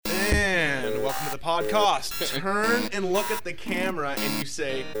welcome to the podcast. Turn and look at the camera and you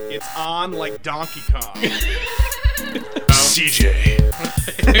say, it's on like Donkey Kong. CJ.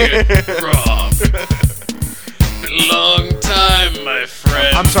 Rob. Long time, my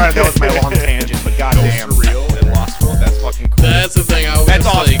friend. I'm sorry, that was my long tangent, but goddamn. Ghost Real and Lost World, that's fucking cool. That's the thing. I was That's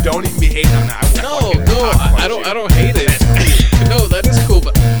awesome. like, Don't even be hating on that. I don't hate it. No, that is cool,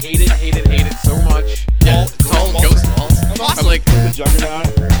 but I hate it so much. Yeah, it's all Ghost Balls. I'm like, the Juggernaut,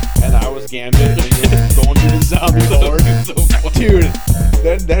 and I was Gambit, and just going through the zombie board. so funny.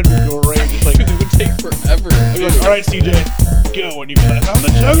 Dude, that'd be great. Just like, It would take forever. I'd be like, alright, CJ, go, and you'd be like, I'm the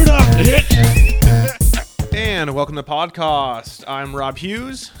Juggernaut, bitch! And welcome to the podcast. I'm Rob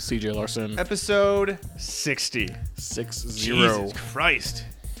Hughes. CJ Larson. Episode 60. 6-0. Jesus Christ.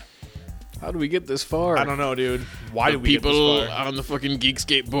 How do we get this far? I don't know, dude. Why did we get People this far? on the fucking Geek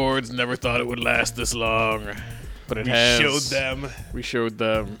skateboards never thought it would last this long. But it We has. showed them. We showed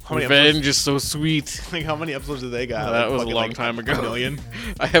them. How many Revenge is so sweet. Like, how many episodes did they got? That Like, was a fucking, long like, time ago. A million?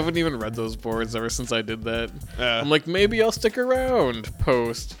 I haven't even read those boards ever since I did that. Yeah. I'm like, maybe I'll stick around.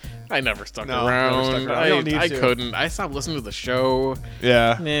 Post. I never stuck No, around. never stuck around. You don't need I to. couldn't. I stopped listening to the show.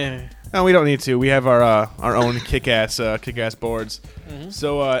 Yeah. Nah. No, we don't need to. We have our own kick-ass boards.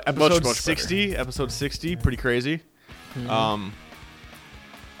 So episode Much 60, episode 60, pretty crazy. I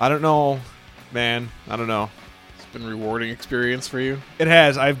don't know, man. I don't know. It's been a rewarding experience for you. It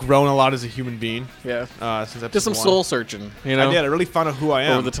has. I've grown a lot as a human being Yeah. since episode Just some 1. soul searching, you know? I did. I really found out who I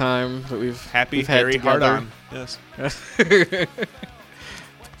am. Over the time that we've Happy, we've had hairy, hard together. on. Yes.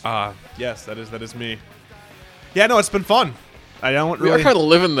 Yes, that is me. Yeah, no, it's been fun. I don't We really. are kind of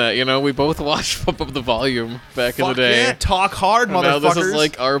living that, you know? We both watched Pump Up the Volume back in the Fuck day. yeah, talk hard, And motherfuckers. now this is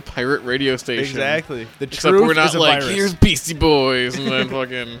like our pirate radio station. exactly. The Except truth we're not is a like, virus. here's Beastie Boys, and then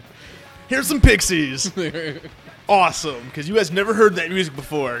fucking... Here's some Pixies. Awesome, because you guys never heard that music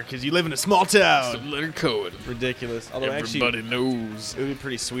before, because you live in a small town. Leonard Cohen. Ridiculous. Although Everybody actually, knows. it would be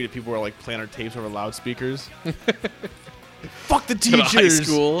pretty sweet if people were like playing our tapes over loudspeakers. Fuck the To the high teachers.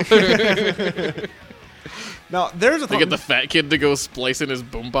 school. Now there's a They thing. get the fat kid to go splice in his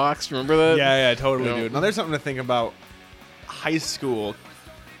boombox. Remember that? Yeah, totally, You know? dude. Now there's something to think about. High school.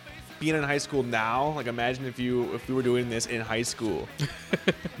 Being in high school now, like imagine if we were doing this in high school.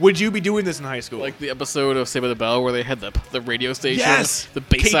 Would you be doing this in high school? Like the episode of Saved by the Bell where they had the radio station. Yes! The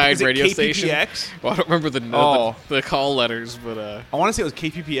Bayside is it radio KPPX? station. Well, I don't remember the call letters, but I want to say it was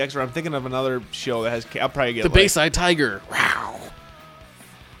KPPX, or I'm thinking of another show that has. I'll probably get the like, Bayside Tiger. Wow.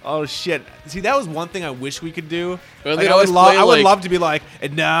 Oh shit! See, that was one thing I wish we could do. Well, Like, they'd I would, always play, I would like- love to be like,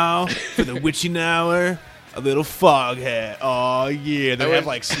 and now for the witching hour, a little foghat. Oh yeah, they I have would-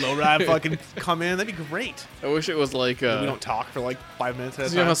 like slow ride fucking come in. That'd be great. I wish it was like... we don't talk for like 5 minutes at a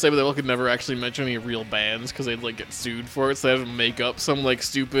You know how time. Saved by the Bell could never actually mention any real bands because they'd like get sued for it, so they had to make up some like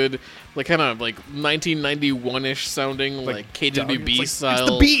stupid, like kind of like 1991-ish sounding like KWB It's like, style,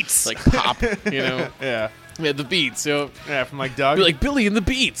 it's the Beats. like pop, you know? Yeah, Yeah, the Beats. You know, yeah, from like Doug. be like Billy and the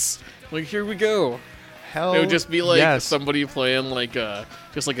Beats. Like here we go. Hell, It would just be like yes. somebody playing like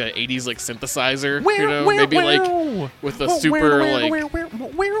just like a 80s like synthesizer, Wow, you know, wow, maybe wow. like with a super like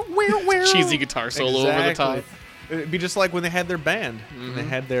like cheesy guitar solo over the top. It'd be just like when they had their band. When they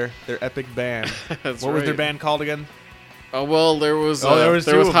had their epic band. That's What was their right. band called again? Oh well, there was there was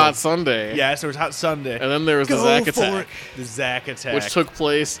two of Hot them. Sunday, Yes, there was Hot Sunday. and then there was the Go Zack for Attack, it. The Zack Attack. which took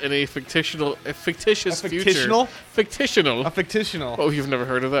place in a fictitious A future. fictional? Fictional. a fictional. Oh, you've never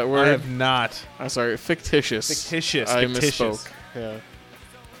heard of that I word? have not. I'm sorry, fictitious. Fictitious. I fictitious. misspoke. Yeah.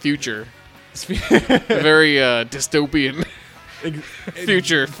 Future. A very dystopian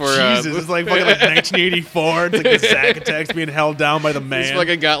future for Jesus, it's like fucking like 1984. It's like the Zack Attack's being held down by the This man.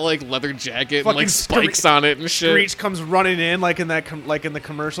 fucking got like leather jacket and Fucking like spikes on it and shit. Screech comes running in like in that like in the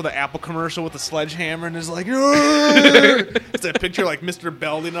commercial, the Apple commercial with the sledgehammer, and is like, "Arr!" It's that picture like Mr.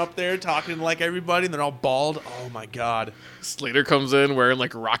 Belding up there talking to like everybody, and they're all bald. Oh my god, Slater comes in wearing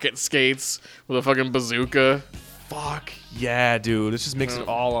like rocket skates with a fucking bazooka. fuck yeah, dude! This just makes it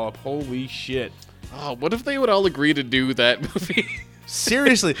all up. Holy shit! Oh, what if they would all agree to do that movie?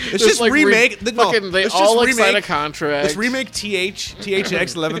 Seriously, let's just like remake. fucking, they let's all just like sign a remake- contract. Let's remake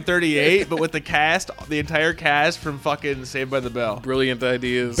THX 1138, but with the cast, the entire cast from fucking Saved by the Bell. Brilliant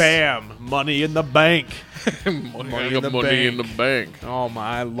ideas. Bam! Money in the bank. money in the bank. Oh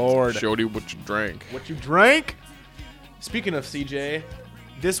my lord! Showed you what you drank. What you drank? Speaking of CJ,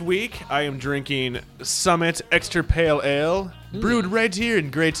 this week I am drinking Summit Extra Pale Ale, brewed right here in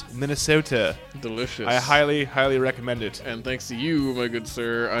great Minnesota. Delicious. I highly, highly recommend it. And thanks to you, my good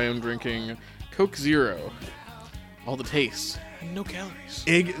sir, I am drinking Coke Zero. All the taste, and no calories.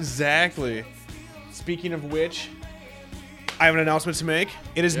 Exactly. Speaking of which, I have an announcement to make.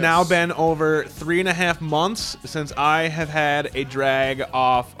 It has Yes. now been over 3.5 months since I have had a drag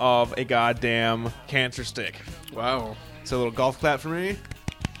off of a goddamn cancer stick. Wow. So a little golf clap for me.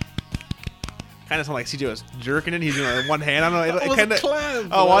 Kind of sound like CJ was jerking it. He's doing it with one hand. I don't know. That was kinda, a clap.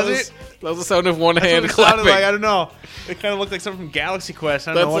 Oh, was it? That was the sound of one hand That's what it sounded clapping. like. I don't know. It kind of looked like something from Galaxy Quest.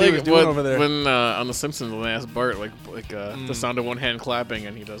 I don't know what he was doing what, over there. when on The Simpsons when they asked Bart the sound of one hand clapping,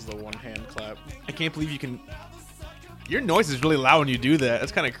 and he does the one hand clap. I can't believe you can. Your noise is really loud when you do that.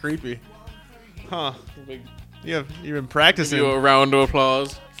 That's kind of creepy. Huh. You've been practicing. Do a round of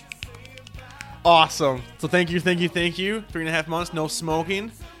applause. Awesome. So thank you. 3.5 months, no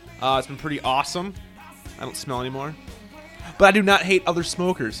smoking. It's been pretty awesome. I don't smell anymore. But I do not hate other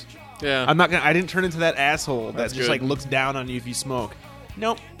smokers. Yeah. I'm not gonna. I didn't turn into that asshole that That's just good. like looks down on you if you smoke.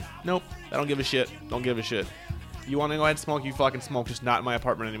 Nope. I don't give a shit. Don't give a shit. You want to go ahead and smoke? You fucking smoke. Just not in my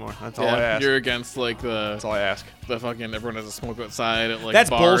apartment anymore. That's all I ask. You're against like That's all I ask. the fucking everyone has a smoke outside at like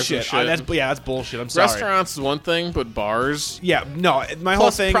That's bars bullshit. and shit. That's bullshit. I'm sorry. Restaurants is one thing, but bars. Yeah. No. My whole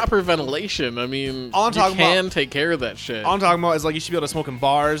Plus thing. proper ventilation. I mean, All I'm you talking about- can take care of that shit. All I'm talking about is like you should be able to smoke in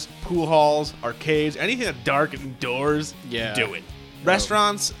bars, pool halls, arcades, anything that's dark indoors. Yeah. Do it.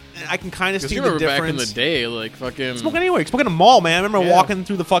 Restaurants, I can kind of Because see you the remember difference. back in the day, like fucking. Smoke anywhere. Smoke in a mall, man. I remember Yeah. walking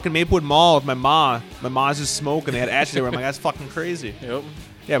through the fucking Maplewood Mall with my ma. My ma's just smoking. They had ashtrays everywhere. I'm like, that's fucking crazy. Yep.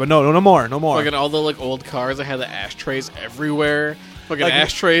 Yeah, but no more. Fucking all the like old cars that had the ashtrays everywhere. Fucking Like,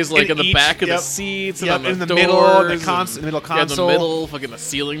 ashtrays like in in the each- back of yep. the seats Yep, and on in the doors middle, the and- middle Yeah, in the console. middle. Fucking the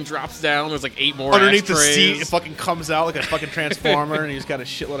ceiling drops down. There's like 8 more Underneath the ashtrays. seat, it fucking comes out like a fucking transformer, and you just got a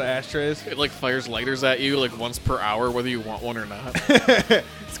shitload of ashtrays. It like fires lighters at you like once per hour, whether you want one or not.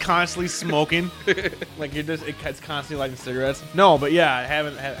 It's constantly smoking. Like it's constantly lighting cigarettes. No, but yeah, I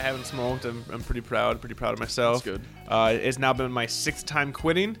haven't smoked. I'm pretty proud of myself. That's good. It's now been my 6th time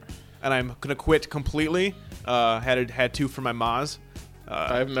quitting, and I'm gonna quit completely. Had 2 for my ma's.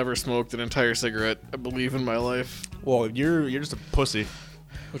 I've never smoked an entire cigarette, I believe, in my life, Well, you're just a pussy.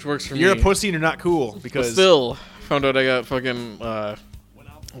 which works for You're me. a pussy and you're not cool But because still, found out I got fucking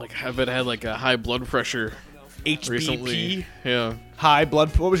like I've had like a high blood pressure recently. HBP, Yeah, high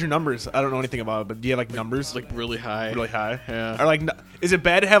blood. What was your numbers? I don't know anything about it, but do you have like numbers? like really high. Really high. Yeah. Or like, is it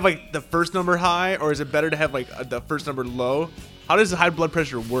bad to have like the first number high, or is it better to have like the first number low? How does the high blood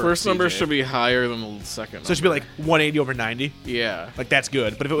pressure work? First number CJ? should be higher than the second. So it should be like 180 over 90. yeah. Like that's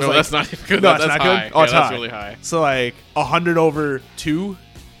good. But if it was No, like that's not even good. No, that's it's not high. good. Oh, Yeah, it's that's high. really high. So like 100 over 2.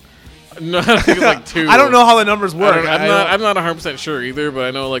 No, I think it's like 2. I don't know how the numbers work. I'm not 100% sure either, but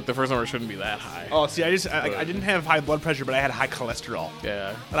I know like the first number shouldn't be that high. Oh, see, I didn't have high blood pressure, but I had high cholesterol,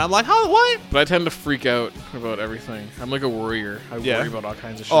 Yeah. and I'm like, how? What? But I tend to freak out about everything. I'm like a worrier. I Yeah. worry about all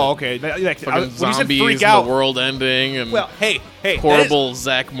kinds of shit. Oh, okay. Like, when Fucking you said zombies freak and out, the world ending and well, hey, that is- horrible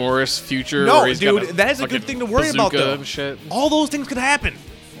Zach Morris future. No, where he's got dude, a that is a good fucking thing to worry about, bazooka though. and shit. all those things could happen.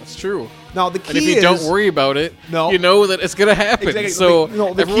 That's true. Now the key And if you is don't worry about it, No. you know that it's gonna happen. Exactly. So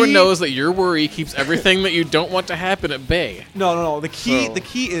No, the everyone key- knows that your worry keeps everything that you don't want to happen at bay. No. The key, So- the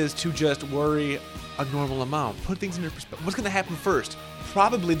key is to just worry a normal amount. Put things in your perspective. What's going to happen first?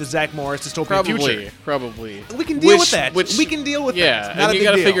 Probably the Zach Morris dystopian future. Probably. We can deal with that. Which, We can deal with that. yeah, It's not and a you big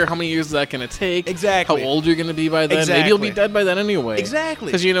gotta deal. figure how many years is that gonna take. Exactly. How old you're gonna be by then. Maybe you'll be Exactly. dead by then anyway. Exactly.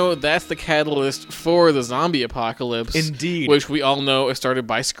 Because you know that's the catalyst for the zombie apocalypse. Indeed. Which we all know is started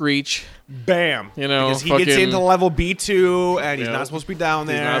by Screech. Bam. You know, because he gets fucking- into level B2 and he's Yep. not supposed to be down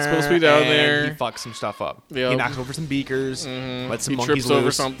He's there. not supposed to be down and there. He fucks some stuff up. Yep. He knocks over some beakers. Lets some He monkeys trips over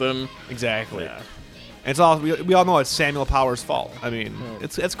loose. something. Exactly. Yeah. And it's all we all know it's Samuel Powers' fault. I mean,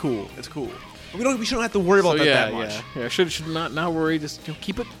 it's cool. It's cool. We shouldn't have to worry about So that yeah, much. yeah. Should not worry. Just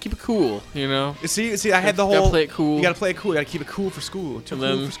keep it cool. You know. See, I had the Gotta whole. play it cool. You gotta play it cool. You gotta keep it cool for school. Too And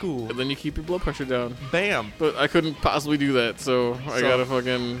cool then for school. And then you keep your blood pressure down. Bam. But I couldn't possibly do that, so I So- gotta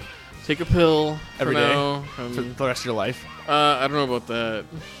fucking take a pill Every for day? now. For And, the rest of your life. I don't know about that.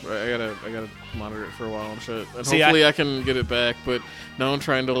 I gotta monitor it for a while and shit. And See, hopefully I can get it back. But now I'm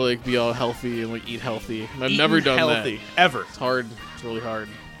trying to like be all healthy and like eat healthy. And I've never Eating done healthy that. ever. It's hard. It's really hard.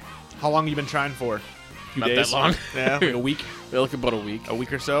 How long have you been trying for? A few Not that days? long. Yeah, like a week. Yeah, like about a week. A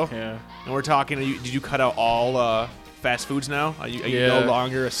week or so. Yeah. And we're talking. Did you cut out all fast foods now? Are you Yeah. no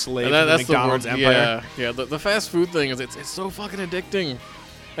longer a slave And to the that's the McDonald's word. empire? Yeah. The fast food thing is it's so fucking addicting,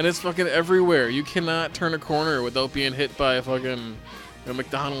 and it's fucking everywhere. You cannot turn a corner without being hit by a fucking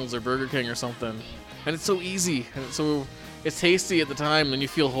McDonald's or Burger King or something. And it's so easy, and it's tasty at the time. And then you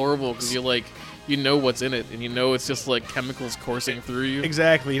feel horrible because you know what's in it, and you know it's just like chemicals coursing through you.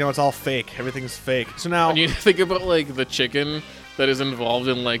 Exactly. You know, it's all fake. Everything's fake. So now, When you think about like the chicken that is involved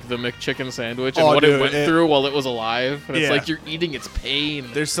in like the McChicken sandwich and Oh, what dude, it went through while it was alive, and it's Yeah. like you're eating its pain.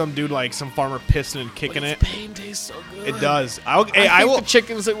 there's some dude like some farmer pissing and kicking Its it. pain tastes so good. It does. I I will. think the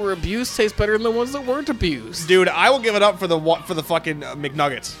chickens that were abused taste better than the ones that weren't abused. Dude, I will give it up for the fucking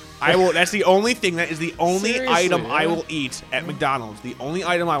McNuggets. I will. That's the only thing. That is the only Seriously, item I yeah. will eat at McDonald's. The only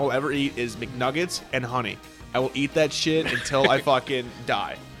item I will ever eat is McNuggets and honey. I will eat that shit until I fucking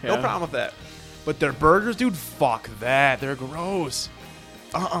die. No Yeah. problem with that. But their burgers, dude, fuck that. They're gross.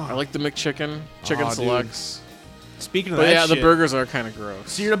 I like the McChicken, chicken Aw, dude. selects. Speaking of But that yeah, shit, the burgers are kind of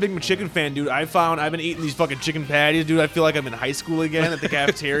gross. so you're a big McChicken fan, dude. I've been eating these fucking chicken patties, dude. I feel like I'm in high school again at the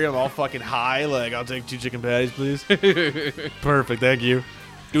cafeteria. I'm all fucking high. Like, I'll take 2 chicken patties, please. Perfect, thank you.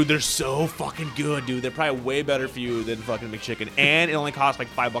 Dude, they're so fucking good, dude. They're probably way better for you than fucking McChicken. And it only costs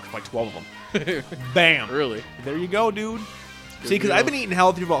like $5 for like 12 of them. Bam. Really? There you go, dude. Good See, because deal. I've been eating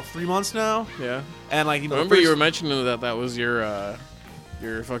healthy for about 3 months now. Yeah. And like, you know, Remember first- you were mentioning that was your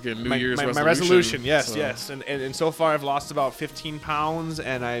fucking New Year's resolution. my resolution, yes, so- yes. And so far I've lost about 15 pounds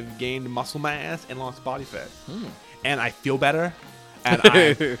and I've gained muscle mass and lost body fat. And I feel better. And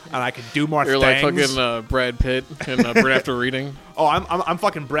I can do more You're like things. fucking Brad Pitt and Burn After Reading. Oh, I'm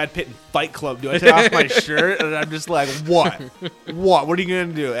fucking Brad Pitt in Fight Club, dude. I take off my shirt and I'm just like, what? What are you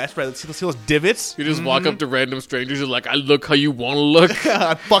gonna do? That's right. Let's see those divots. You just walk up to random strangers. You're like, I look how you want to look.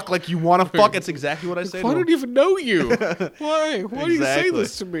 Fuck like you want to fuck. It's exactly what I say. I to don't them. even know you. Why? Why do you say Exactly.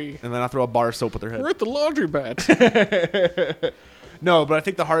 this to me? And then I throw a bar of soap at their head. We're at the laundromat. No, but I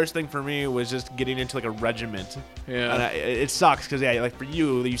think the hardest thing for me was just getting into like a regiment. Yeah. And it sucks because like for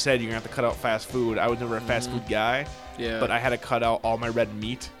you said you're gonna have to cut out fast food. I was never a fast food guy. Yeah. But I had to cut out all my red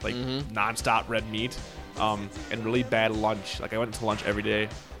meat, like nonstop red meat, and really bad lunch. Like I went to lunch every day,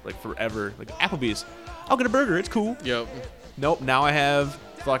 like forever. Like Applebee's, I'll get a burger. It's cool. Yep. Nope. Now I have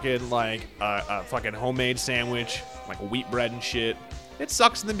fucking like a fucking homemade sandwich, like wheat bread and shit. It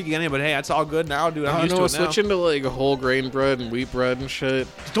sucks in the beginning, but hey, that's all good now, dude. I'm I used know, to it now. switching to like whole grain bread and wheat bread and shit.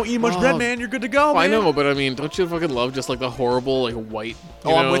 Just don't eat much Oh. bread, man. You're good to go, man. I know, but I mean, don't you fucking love just like the horrible like white?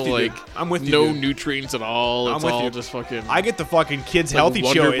 You Oh, I'm know, with you, dude. like I'm with you, no dude. nutrients at all. I'm It's with all you. just fucking. I get the fucking kids Like healthy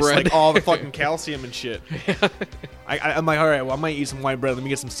Wonder choice, Bread. like all the fucking calcium and shit. I'm like, all right, well, I might eat some white bread. Let me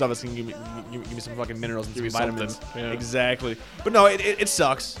get some stuff that's gonna give me some fucking minerals and Give some me vitamins. something, yeah. Exactly. But no, it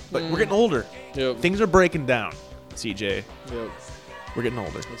sucks. But we're getting older. Yep. Things are breaking down, CJ. Yep. We're getting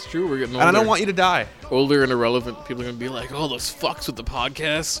older. That's true. We're getting older. And I don't want you to die. older and irrelevant. People are gonna be like, "Oh, those fucks with the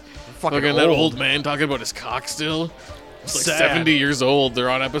podcast." Fucking Fucking that old. old man talking about his cock still. It's like Sad. 70 years old. They're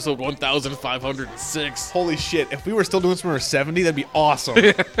on episode 1506. Holy shit. If we were still doing this when we were 70, that'd be awesome.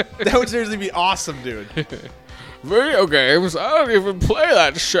 That would seriously be awesome, dude. Video games? I don't even play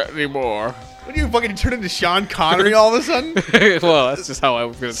that shit anymore. When you fucking turn into Sean Connery all of a sudden? Well, that's just how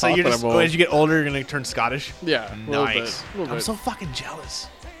I'm gonna So talk you're when just, I'm old. as you get older, you're gonna turn Scottish? Yeah, Nice. A little I'm bit. so fucking jealous.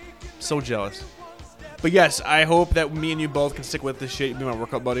 So jealous. But yes, I hope that me and you both can stick with this shit. You be my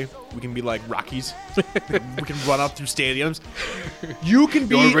workout buddy. We can be like Rockies. We can run up through stadiums. You can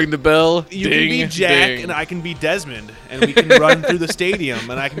You want to be ring the bell? you Ding, can be Jack ding. and I can be Desmond, and we can run through the stadium.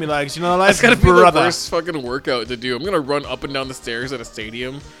 And I can be like, you know, That's let's gotta be brother. the worst fucking workout to do. I'm gonna run up and down the stairs at a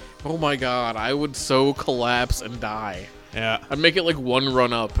stadium. Oh my god, I would so collapse and die. Yeah. I'd make it like one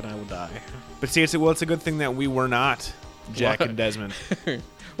run up and I would die. But see, it's a good thing that we were not Jack What? and Desmond.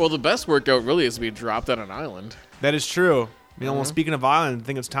 Well, the best workout really is to be dropped on an island. That is true. You know, well, speaking of island, I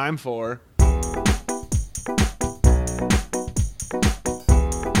think it's time for.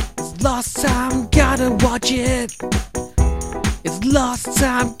 It's lost time, gotta watch it. It's lost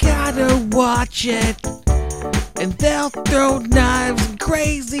time, gotta watch it. And they'll throw knives and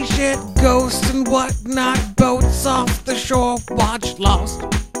crazy shit, ghosts and whatnot, boats off the shore, watch Lost.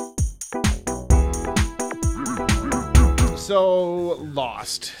 So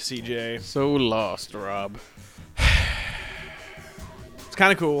lost, CJ. So lost, Rob. It's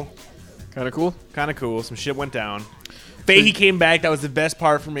kind of cool. Kind of cool. Kind of cool. Some shit went down. Fahey came back. That was the best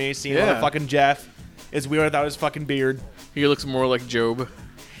part for me. Seeing Yeah. fucking Jeff. It's weird without his fucking beard. He looks more like Job.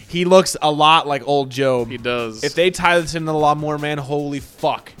 He looks a lot like old Job. He does. If they tie this into the lawnmower man, holy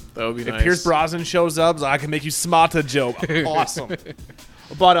fuck. that would be If nice. Pierce Brosnan shows up, I can make you smarter, Job. Awesome.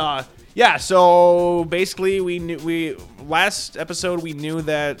 But yeah. So basically, we last episode we knew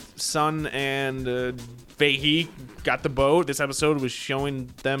that Sun and Fahey got the boat. This episode was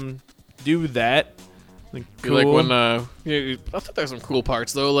showing them do that. Like, You like when I thought there's some cool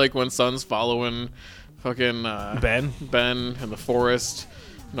parts though, like when Sun's following fucking Ben. Ben in the forest.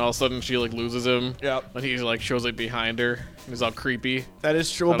 and all of a sudden she like loses him. Yep. And he like shows like behind her. And he's all creepy. That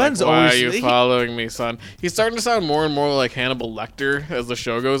is true. Well, Like, Ben's why always. are you following me, son? He's starting to sound more and more like Hannibal Lecter as the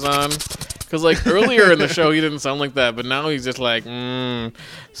show goes on. Because like earlier in the show he didn't sound like that, but now he's just like,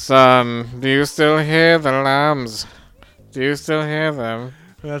 son, do you still hear the lambs? Do you still hear them?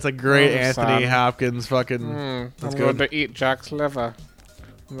 That's a great Oh, Anthony son. Hopkins fucking. I'm That's going good. to eat Jack's liver.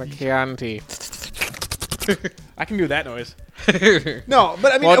 The Chianti. I can do that noise. No,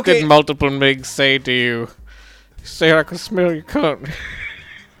 but I mean, What okay. did multiple Migs say to you? Say I can smell your cunt.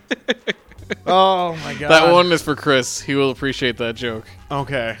 Oh my god. That one is for Chris. He will appreciate that joke.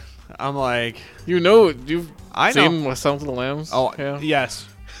 Okay. I'm like, You've I know. seen Silence of the Lambs? Oh yeah. yes.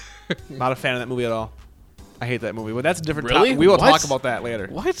 Not a fan of that movie at all. I hate that movie, but that's a different Really? topic. We will What? talk about that later.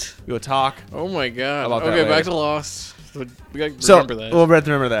 What? We will talk. Oh my god. About that Okay, back later. to Lost. So we gotta So remember that. we'll have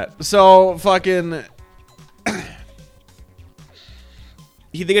to remember that. So fucking.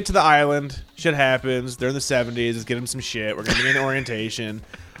 They get to the island. Shit happens. They're in the 70s. Let's get them some shit. We're gonna get an orientation.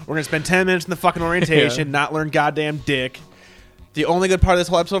 We're gonna spend 10 minutes in the fucking orientation, Yeah. not learn goddamn dick. The only good part of this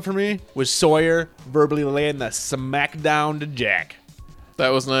whole episode for me was Sawyer verbally laying the smack down to Jack. That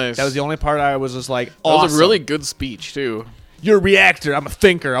was nice. That was the only part I was just like, That awesome. was a really good speech too. You're a reactor. I'm a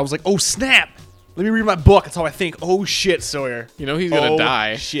thinker. I was like, oh snap. Let me read my book. That's how I think. Oh shit, Sawyer. You know he's gonna Oh,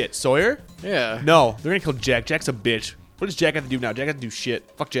 die. Shit, Sawyer? Yeah. No, they're gonna kill Jack. Jack's a bitch. What does Jack have to do now? Jack has to do shit.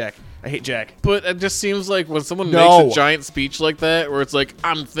 Fuck Jack. I hate Jack. But it just seems like when someone No. makes a giant speech like that, where it's like,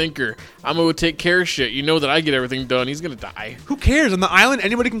 I'm a thinker, I'm gonna take care of shit, you know that I get everything done, he's gonna die. Who cares? On the island,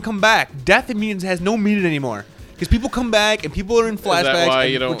 anybody can come back. Death means has no meaning anymore. Because people come back and people are in Is that flashbacks why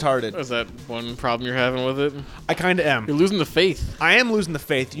and you don't? retarded. Is that one problem you're having with it? I kind of am. You're losing the faith. I am losing the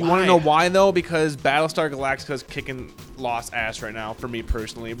faith. You want Why? to know why though? Because Battlestar Galactica is kicking Lost ass right now for me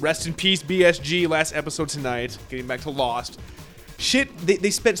personally. Rest in peace, BSG. Last episode tonight. Getting back to Lost. Shit,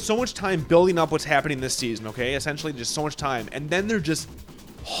 they spent so much time building up what's happening this season. Okay, essentially just so much time, and then they're just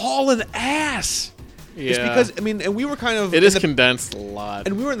hauling ass. Yeah. It's because I mean, and we were kind of It in is the- condensed a lot.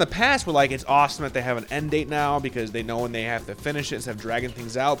 And we were in the past where like it's awesome that they have an end date now because they know when they have to finish it instead of dragging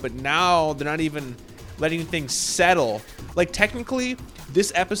things out. But now they're not even letting things settle. Like technically,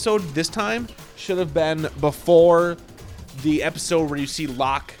 this episode this time should have been before the episode where you see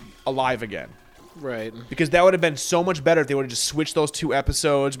Locke alive again. Right. Because that would have been so much better if they would have just switched those two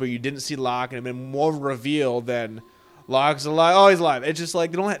episodes where you didn't see Locke and it been more of a reveal than Locke's alive. Oh, he's alive. It's just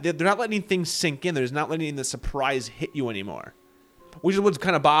like they're not letting things sink in. They're just not letting the surprise hit you anymore, which is what's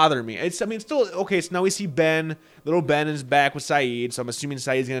kind of bothering me. It's still okay. So now we see Ben. Little Ben is back with Saeed. So I'm assuming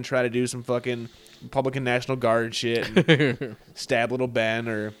Saeed's gonna try to do some fucking Republican National Guard shit, and stab little Ben,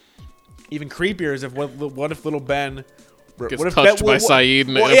 or even creepier is if what if little Ben. Gets What if touched by what- Saeed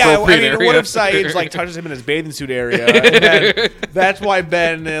in an well, yeah, I inappropriate mean, area. what if Saeed like touches him in his bathing suit area? And then that's why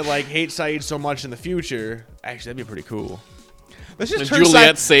Ben like hates Saeed so much in the future. Actually, that'd be pretty cool. Let's just And turn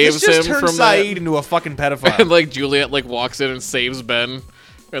Juliet Saeed, saves let's just him turn from that. Saeed into a fucking pedophile. And like Juliet like walks in and saves Ben,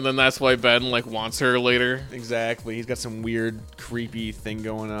 and then that's why Ben like wants her later. Exactly. He's got some weird, creepy thing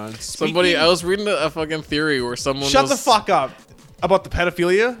going on. Somebody, I was reading a fucking theory where someone Shut was, the fuck up. About the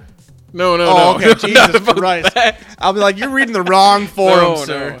pedophilia? No, no, Oh, no. okay. Not Jesus about Christ. that. I'll be like, you're reading the wrong forum,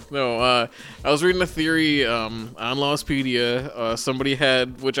 sir. No. I was reading a theory on Lostpedia. Somebody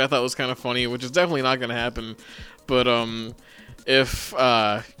had, which I thought was kind of funny, which is definitely not going to happen. But if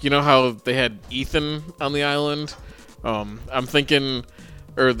you know how they had Ethan on the island, I'm thinking,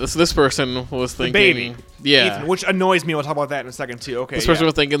 or this person was thinking, Baby. yeah, Ethan, which annoys me. We'll talk about that in a second, too. Okay. this person yeah.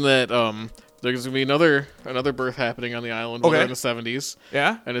 was thinking that there's gonna be another birth happening on the island Okay. in the 70s.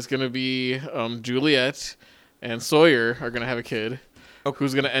 Yeah? And it's gonna be Juliet and Sawyer are gonna have a kid,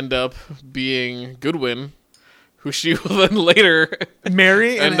 who's gonna end up being Goodwin, who she will then later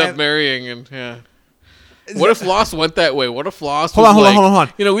Mary and end up have- marrying. And yeah, what if Lost went that way? What if Lost Hold was on, hold on, like, hold on, hold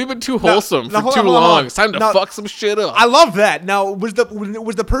on. you know, we've been too wholesome no, for hold too on, hold on, hold long. on. It's time to No. fuck some shit up. I love that. Now, was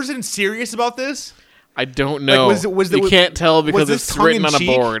the person serious about this? I don't know. Was you can't tell because was this it's written on a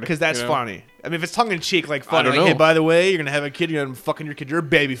tongue-in-cheek? board. Because that's you know? funny. I mean, if it's tongue in cheek, like funny, don't like, hey, know. by the way, you're gonna have a kid. You're gonna fucking your kid. You're a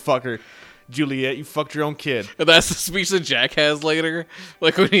baby fucker, Juliet. You fucked your own kid. And that's the speech that Jack has later.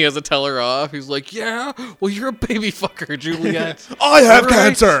 Like when he has to tell her off, he's like, "Yeah, well, you're a baby fucker, Juliet. I have Right.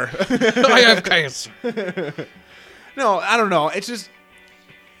 cancer. I have cancer." No, I don't know. It's just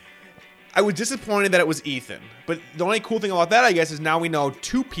I was disappointed that it was Ethan. But the only cool thing about that, I guess, is now we know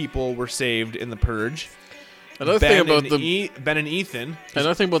two people were saved in the purge. Another thing about Ben and Ethan.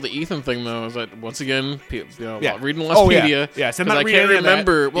 Another thing about the Ethan thing, though, is that once again, Yeah. reading Oh, yeah. Lostpedia, Yeah, so I'm 'cause not I reading can't any of that.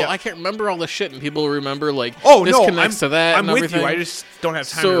 remember. Well, Yeah. I can't remember all the shit, and people remember like, Oh this no, connects to that. I'm and with everything. you. I just don't have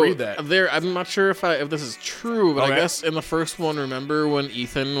time So to read that. I'm not sure if this is true, but Okay. I guess in the first one, remember when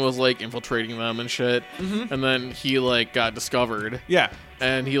Ethan was like infiltrating them and shit, and then he like got discovered, Yeah.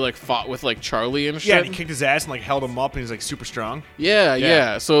 and he like fought with like Charlie and shit. Yeah, and he kicked his ass and like held him up, and he's like super strong. Yeah, Yeah.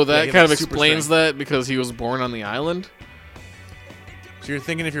 yeah. So that he's, kind like, of super explains strength. that because he was born on the island. So you're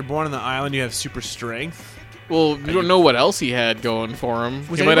thinking if you're born on the island, you have super strength? Well, you don't know what else he had going for him.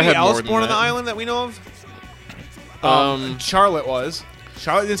 Was he might have anybody had more else than born on that. the island that we know of? Um, Charlotte was.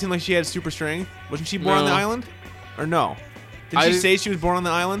 Charlotte didn't seem like she had super strength. Wasn't she born on the No. island? Or no? Didn't I- she say she was born on the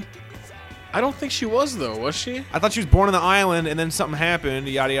island? I don't think she was though. Was she? I thought she was born on the island, and then something happened.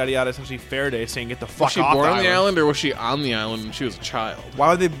 Yada yada yada. Essentially, Faraday saying, "Get the fuck Was she off born the on island." the island, or was she on the island when she was a child?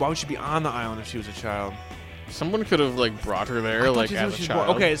 Why would she be on the island if she was a child? Someone could have like brought her I there, thought like she said as a she was child.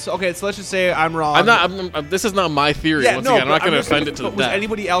 born- Okay, so let's just say I'm wrong. I'm not. this is not my theory. Yeah, Once no, again, I'm but not going to just- offend it to the but was death.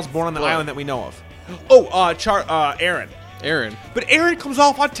 anybody else born on the What? island that we know of? Oh, Aaron. Aaron. But Aaron comes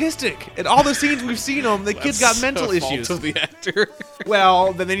off autistic. In all the scenes we've seen him, the kid's got That's mental the fault issues. of the actor.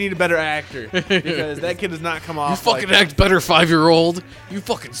 Well, then they need a better actor because that kid does not come off. You fucking like, act better, 5-year-old. You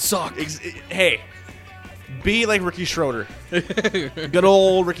fucking suck. Hey, be like Ricky Schroeder. Good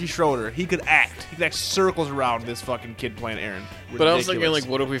old Ricky Schroeder. He could act. He could act circles around this fucking kid playing Aaron. But I was thinking, Ridiculous.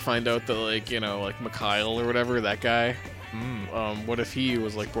 like, what if we find out that, like, you know, like Mikhail or whatever, that guy, what if he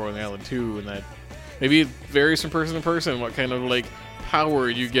was, like, born on the island too, and that maybe it varies from person to person what kind of, like, power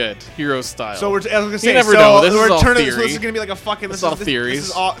you get, hero style. So I was gonna say, never so know. This is we're all turning. So theory. this is gonna be like a fucking. This is all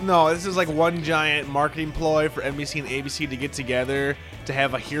theories. This is like one giant marketing ploy for NBC and ABC to get together to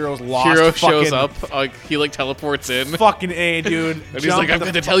have a hero's lost. Hero fucking, shows up, like, he, like, teleports in, Fucking A, dude. and he's like, I've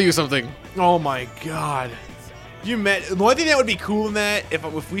got to tell you something. Oh my god. You met the only thing that would be cool in that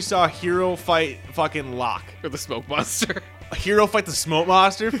if we saw a hero fight fucking Locke. Or the smoke monster. A hero fight the smoke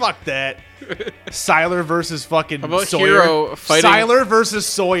monster? Fuck that. Siler versus fucking How about Sawyer. Hero fighting- Siler versus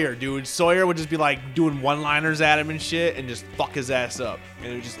Sawyer, dude. Sawyer would just be like doing one-liners at him and shit and just fuck his ass up.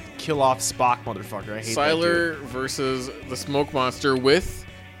 And it would just kill off Spock, motherfucker. I hate that dude. Siler versus the smoke monster with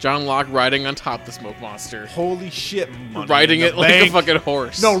John Locke riding on top the smoke monster. Holy shit. Money Riding in it the like a bank. fucking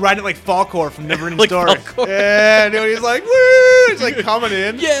horse. No, riding it like Falkor from Neverending Like Story. Falkor. Yeah, dude. He's like, woo! He's like coming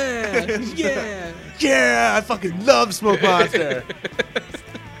in. Yeah! Yeah! Yeah, I fucking love Smoke Monster.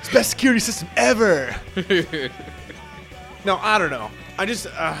 It's the best security system ever. No, I don't know. I just,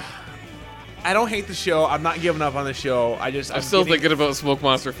 I don't hate the show. I'm not giving up on the show. I'm still thinking about Smoke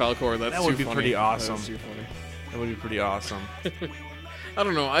Monster Falcor. That's That would too be funny. pretty awesome. That's too funny. That would be pretty awesome. I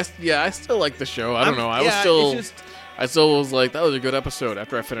don't know. I still like the show. I don't know. I It's still was like, that was a good episode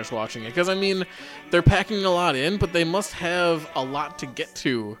after I finished watching it. Because, I mean, they're packing a lot in, but they must have a lot to get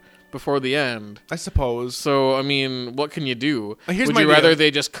to before the end. I suppose. So, I mean, what can you do? Here's Would my you rather deal.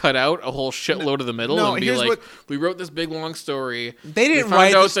 they just cut out a whole shitload of the middle No, and be here's like, what- we wrote this big long story. They didn't we found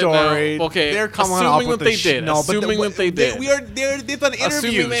write the out that now- story. okay, they're coming assuming up with that they the did. No, but assuming that they did. They've done interviews.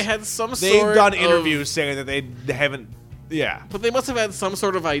 Assuming they had some They've sort done of- interviews saying that they haven't. Yeah. But they must have had some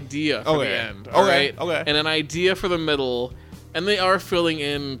sort of idea for Okay. the end, Okay, all right? okay. And an idea for the middle, and they are filling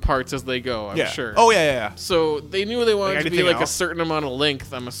in parts as they go, I'm Yeah. sure. Oh yeah. So they knew they wanted Like to be anything like else? a certain amount of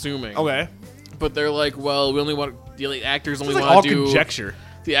length, I'm assuming. Okay. But they're like, well, we only want the actors It's only like all want to do conjecture.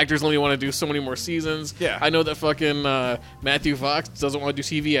 the actors only want to do so many more seasons. Yeah. I know that fucking Matthew Fox doesn't want to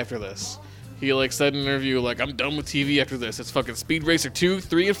do TV after this. He like said in an interview like, I'm done with TV after this. It's fucking Speed Racer 2,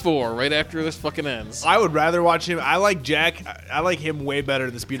 3, and 4 right after this fucking ends. I would rather watch him. I like Jack. I like him way better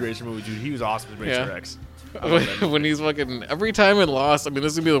than the Speed Racer movie, dude. He was awesome as Racer Yeah. X. When he's fucking every time in Lost, I mean,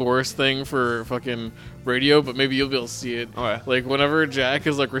 this is gonna be the worst thing for fucking radio, but maybe you'll be able to see it. Okay. Like whenever Jack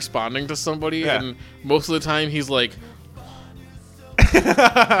is like responding to somebody, Yeah. and most of the time he's like,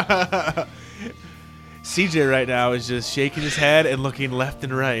 CJ right now is just shaking his head and looking left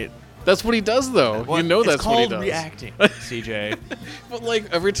and right. that's what he does though. You know that's it's what he called does. reacting, CJ. But like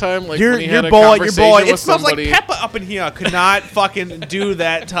every time, like Your when he had a boy, your conversation boy. with It smells like somebody, Peppa up in here. Could not fucking do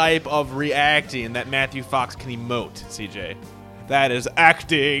that type of reacting that Matthew Fox can emote, CJ. That is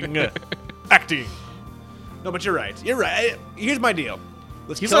acting. Acting. No, but you're right. You're right. Here's my deal.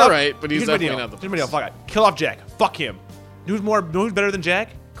 Let's He's kill off- alright, but he's here's my definitely deal. not the Here's my deal. Fuck it. Kill off Jack. Fuck him. Who's better than Jack?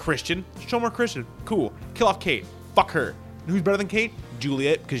 Christian. Show more Christian. Cool. Kill off Kate. Fuck her. Who's better than Kate?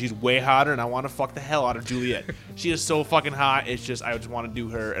 Juliet, because she's way hotter, and I want to fuck the hell out of Juliet. She is so fucking hot. It's just I just want to do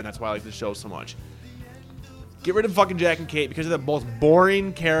her, and that's why I like the show so much. Get rid of fucking Jack and Kate because they're the most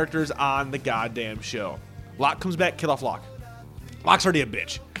boring characters on the goddamn show. Locke comes back, kill off Locke. Locke's already a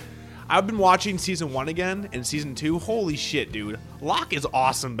bitch. I've been watching season 1 again and season 2. Holy shit, dude. Locke is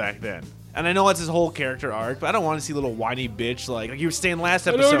awesome back then. And I know that's his whole character arc, but I don't want to see little whiny bitch like you were saying last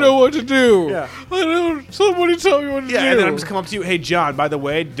I episode. don't know what to do. Yeah. I don't. Somebody tell me what to do. Yeah, and then I'm just coming up to you. Hey, John, by the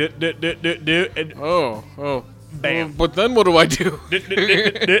way, and Oh. Bam. But then what do I do?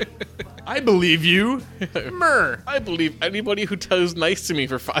 I believe you. Mer. I believe anybody who tells nice to me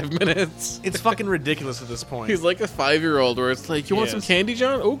for 5 minutes. It's fucking ridiculous at this point. He's like a 5-year-old where it's like, you want some Yes. candy,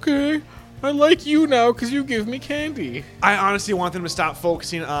 John? Okay. I like you now because you give me candy. I honestly want them to stop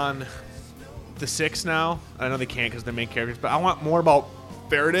focusing on the 6 now. I know they can't because they're main characters, but I want more about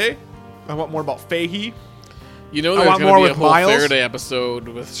Faraday. I want more about Fahey. You know I there's want going more to be a with whole Miles. Faraday episode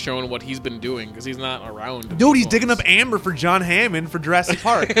with showing what he's been doing because he's not around. Dude, he's anymore. digging up amber for John Hammond for Jurassic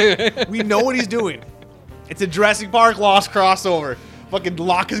Park. We know what he's doing. It's a Jurassic Park Lost crossover. Fucking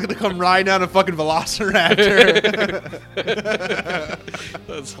Locke is gonna come riding down a fucking Velociraptor.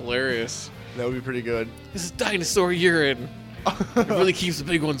 That's hilarious. That would be pretty good. This is dinosaur urine. It really keeps the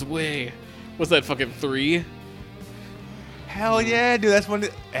big ones away. What's that, fucking 3? Hell yeah, dude. That's one.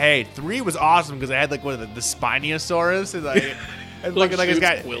 Hey, 3 was awesome because I had like the Spinosaurus and like. And Like fucking, like, it's shoots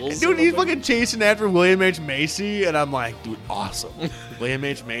got, quills dude, or he's something? fucking chasing after William H. Macy, and I'm like, dude, awesome. William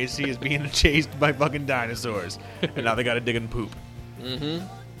H. Macy is being chased by fucking dinosaurs, and now they got to dig and poop. Mm-hmm.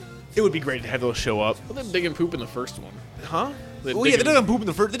 It would be great to have those show up, Well, they're digging poop in the first one. huh? They Oh yeah, they dig in- dug and poop in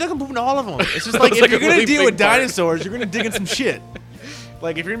the first. They dug and poop in all of them. It's just like if like you're a gonna really deal big with part. dinosaurs, you're gonna dig in some shit.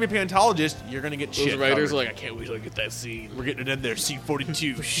 Like if you're gonna be a paleontologist, you're gonna get Those shit. writers covered. are like, I can't wait till I get that scene. We're getting it in there.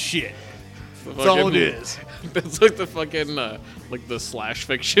 C42 shit. The That's all it fucking- is. That's like the fucking, like the slash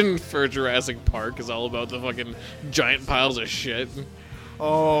fiction for Jurassic Park is all about the fucking giant piles of shit.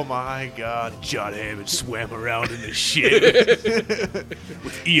 Oh my god, John Hammond swam around in the shit.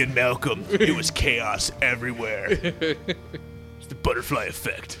 With Ian Malcolm, it was chaos everywhere. It's the butterfly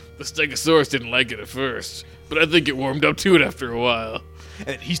effect. The Stegosaurus didn't like it at first, but I think it warmed up to it after a while.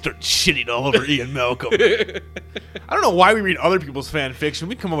 And he started shitting all over Ian Malcolm. I don't know why we read other people's fan fiction.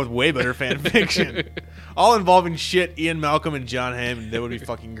 We come up with way better fan fiction. All involving shit, Ian Malcolm and John Hammond. That would be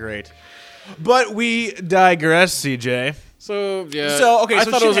fucking great. But we digress, CJ. So, yeah. So okay, I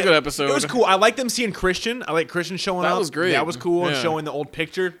so thought shit it was a had- good episode. It was cool. I like them seeing Christian. I like Christian showing That up. was great. That was cool. And Yeah. showing the old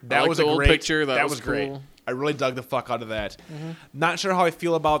picture. That liked was the a old great picture. That was great. cool. I really dug the fuck out of that. Not sure how I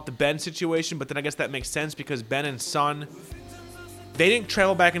feel about the Ben situation, but then I guess that makes sense because Ben and Son, they didn't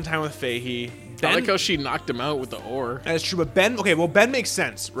travel back in time with Fahey. I like how she knocked him out with the ore. That's true, but Ben. Okay, well, Ben makes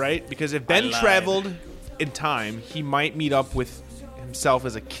sense, right? Because if Ben lied. traveled in time, he might meet up with himself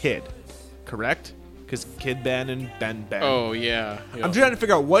as a kid, correct? Because Kid Ben and Ben. Oh, yeah. I'm trying to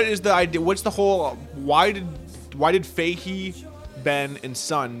figure out what is the idea. What's the whole? Why did Fahey, Ben, and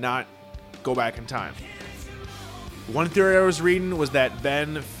Son not go back in time? One theory I was reading was that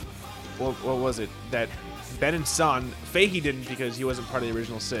Ben. What was it? That Ben and Son. Fahey didn't because he wasn't part of the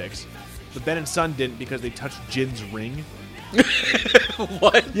original 6. But Ben and Son didn't because they touched Jin's ring.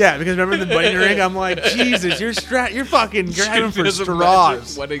 What? Yeah, because remember the wedding ring? I'm like, Jesus, you're fucking grabbing for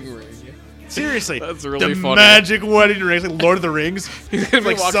straws. Wedding ring. Seriously, That's really the funny. magic wedding ring, it's like Lord of the Rings. He's gonna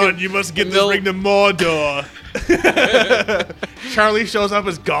be Like, walking- son, you must get and this they'll- ring to Mordor. Charlie shows up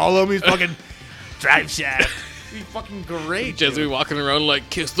as Gollum. He's fucking drive shaft. He's fucking great. Jez be dude. walking around like,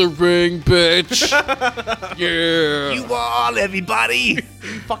 kiss the ring, bitch. Yeah. You all, everybody.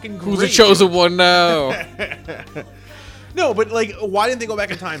 He's fucking great. Who's the chosen one now? No, but like, why didn't they go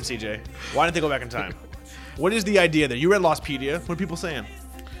back in time, CJ? Why didn't they go back in time? What is the idea there? You read Lostpedia. What are people saying?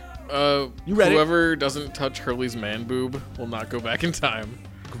 You read it? Whoever doesn't touch Hurley's man boob will not go back in time.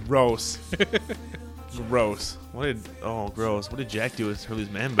 Gross. Gross. Gross. What did Jack do with Hurley's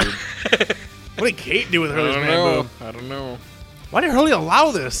man boob? What did Kate do with I Hurley's don't man know. boob? I don't know. Why did Hurley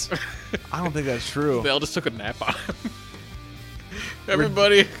allow this? I don't think that's true. They all just took a nap on him.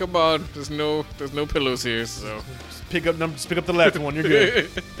 Everybody, come on. There's no pillows here, so Just pick up the left one. You're good.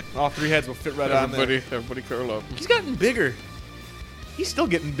 All 3 heads will fit right on there. everybody curl up. He's gotten bigger. He's still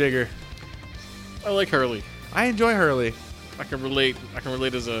getting bigger. I like Hurley. I enjoy Hurley. I can relate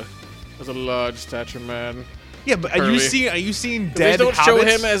as a large stature man. Yeah, but are Hurley. you seeing They dead don't show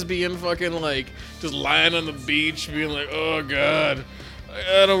hobbits? him as being fucking like just lying on the beach, being like, "Oh God,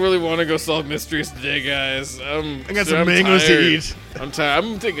 I don't really want to go solve mysteries today, guys. I got some mangoes to eat." I'm tired.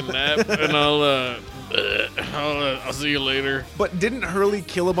 I'm taking a nap, and I'll see you later." But didn't Hurley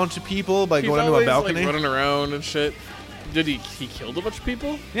kill a bunch of people by He's going into a always, balcony? like, running around and shit. Did he killed a bunch of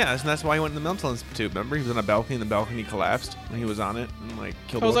people? Yeah, that's why he went in the Mental Institute. Remember, he was on a balcony and the balcony collapsed when he was on it and like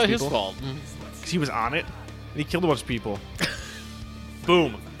killed How a was bunch that of his people. fault? Because he was on it and he killed a bunch of people.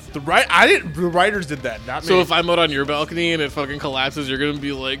 Boom. The writers did that, not me. So if I'm out on your balcony and it fucking collapses, you're gonna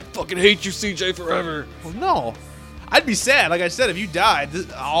be like, "Fucking hate you, CJ, forever." Well, no, I'd be sad. Like I said, if you died,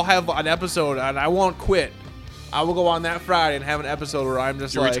 I'll have an episode, and I won't quit. I will go on that Friday and have an episode where I'm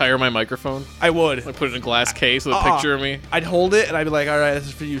just You like, retire my microphone, I would. like put it in a glass case with a picture of me. I'd hold it and I'd be like, all right, this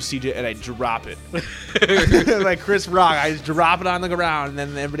is for you, CJ, and I'd drop it. Like Chris Rock, I just drop it on the ground, and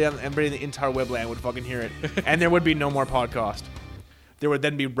then everybody in the entire webland would fucking hear it. And there would be no more podcast. There would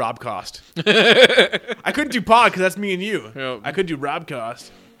then be Robcast. I couldn't do pod because that's me and you. Yep. I could do Robcast.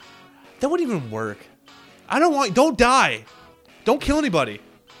 That wouldn't even work. Don't die. Don't kill anybody.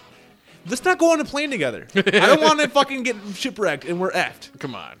 Let's not go on a plane together. I don't want to fucking get shipwrecked and we're effed.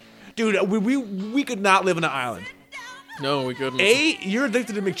 Come on. Dude, we could not live on an island. No, we couldn't. A, you're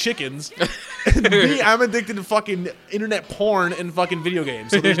addicted to McChickens. And B, I'm addicted to fucking internet porn and fucking video games.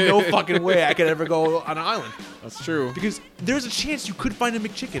 So there's no fucking way I could ever go on an island. That's true. Because there's a chance you could find a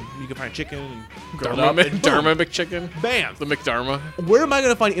McChicken. You could find chicken and grill it up, Dharma, and boom, Dharma McChicken. bam. The McDharma. Where am I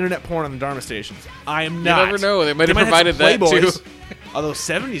going to find internet porn on the Dharma stations? I am You not. never know. They might have have provided some that Playboys. too. Although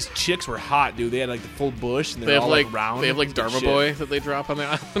 70s chicks were hot, dude. They had like the full bush and They they're have all like round. They have like and Dharma shit. Boy that they drop on the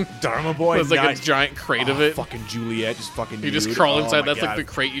island. Dharma Boy. It's like nice. a giant crate of Oh, it. Fucking Juliet, just fucking. You just nude. crawl Oh inside. my That's God. like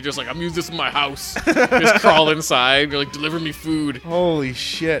the crate. You just like, I'm using this in my house. Just crawl inside. You're like, deliver me food. Holy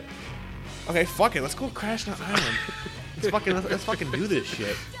shit. Okay, fuck it. Let's go crash on an island. Let's fucking do this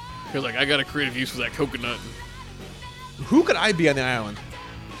shit. You're like, I got a creative use for that coconut. Who could I be on the island?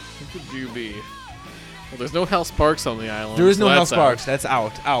 Who could you be? Well, there's no Hal Sparks on the island. There is no so Hal that's out. Sparks. That's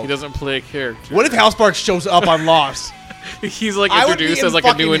out. He doesn't play a character. What if Hal Sparks shows up on Lost? He's like I would be introduced in as like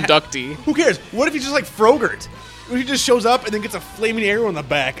a new fucking inductee. Who cares? What if he's just like Frogurt? What if he just shows up and then gets a flaming arrow in the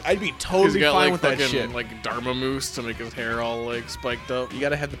back? I'd be He's totally got fine like with that fucking shit. like Dharma moose to make his hair all like spiked up. You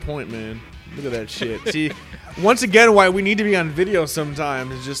gotta have the point, man. Look at that shit. See, once again, why we need to be on video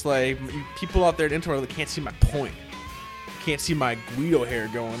sometimes is just like people out there at Intel that can't see my point. Can't see my Guido hair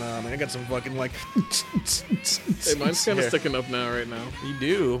going on. I got some fucking like. Hey, mine's kind of hair. sticking up now, right now. You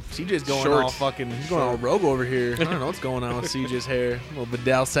do. CJ's going Short. all fucking. He's going all rogue over here. I don't know what's going on with CJ's hair. little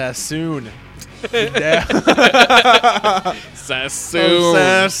Vidal Sassoon. Vidal Sassoon.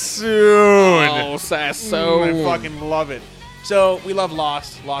 Sassoon. Oh, Sassoon. I fucking love it. So we love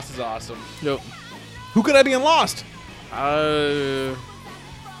Lost. Lost is awesome. Yep. Who could I be in Lost?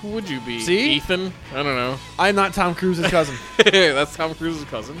 Who would you be? See? Ethan? I don't know. I'm not Tom Cruise's cousin. That's Tom Cruise's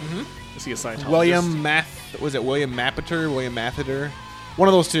cousin. Is he a Scientologist? William Mappeter? William Matheter? One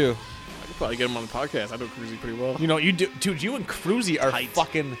of those two. I could probably get him on the podcast. I know Cruisey pretty well. You know, you do, dude. You and Cruisey are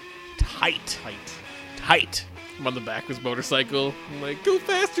fucking tight. Tight. I'm on the back of his motorcycle. I'm like, go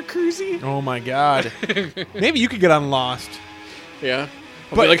faster, Cruisey. Oh my god. Maybe you could get on Lost. Yeah.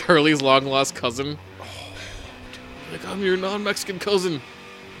 I'll But- be like Hurley's long lost cousin. Like, I'm your non-Mexican cousin.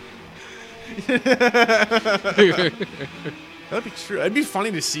 That'd be true. It'd be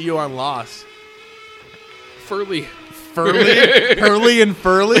funny to see you on Lost. Furley. Hurley and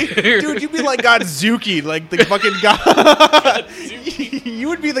Furley? Dude, you'd be like Godzuki, like the fucking god. You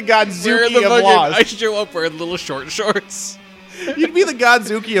would be the Godzuki of I Lost. show up wearing little short shorts. You'd be the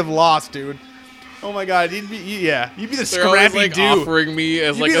Godzuki of Lost, dude. Oh my god, you'd be the They're always Scrappy like Doo. offering me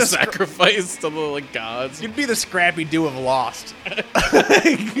as You'd like be a the sacrifice to the like gods. You'd be the Scrappy Doo of Lost.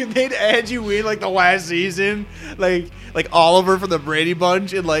 They'd add you in like the last season, like Oliver from the Brady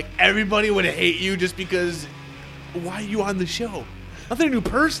Bunch, and like everybody would hate you just because. Why are you on the show? Nothing to do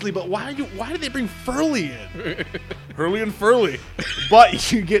personally, but why did they bring Furley in? Hurley and Furley.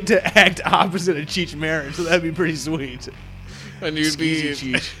 But you get to act opposite of Cheech Marin, so that'd be pretty sweet. And you'd be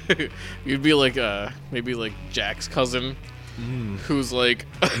Skeezy Cheech. you'd be like maybe like Jack's cousin, who's like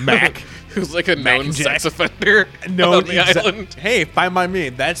Mac. who's like a known and sex Jack. offender No, on the island. Hey, fine by me.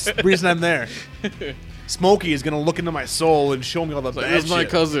 That's the reason I'm there. Smokey is gonna look into my soul and show me all the Like, bad this is my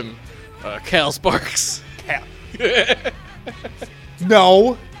shit. cousin, Cal Sparks. Cal.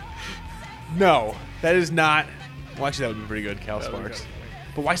 No, that is not. Well, actually, that would be pretty good, Cal That would be Sparks. good.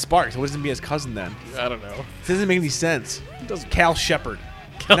 But why Sparks? Why doesn't it be his cousin then? I don't know. It doesn't make any sense. It doesn't. Cal Shepard.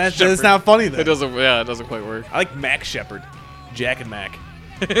 Cal That's Shepard. not funny then. It doesn't. Yeah, it doesn't quite work. I like Mac Shepard. Jack and Mac.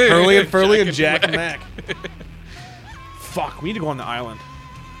 Hurley and Furley and Jack and Mac. Fuck, we need to go on the island.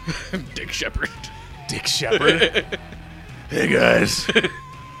 Dick Shepard. Dick Shepard. Hey guys,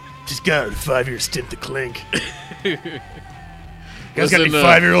 just got a 5-year stint to Clink. Guys got any Listen,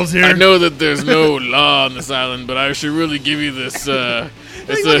 5-year-olds here? I know that there's no law on this island, but I should really give you this.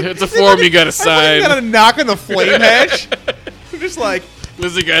 It's a form you gotta You sign. gotta knock on the flame hatch. You're just like,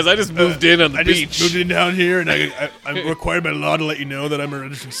 Listen, guys, I just moved in on the I beach. just moved in down here, and I'm required by law to let you know that I'm a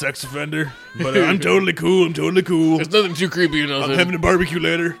registered sex offender. But I'm totally cool. I'm totally cool. There's nothing too creepy or nothing. I'm having a barbecue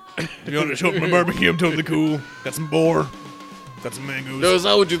later. If you want to show up my barbecue, I'm totally cool. Got some boar. Got some mangoes. No, it's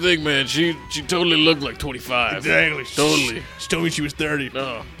not what you think, man. She totally looked like 25. Exactly. Totally. She told me she was 30.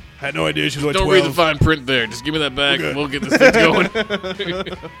 No. I had no idea she was like Don't 12. read the fine print there. Just give me that back Okay. and we'll get this thing going.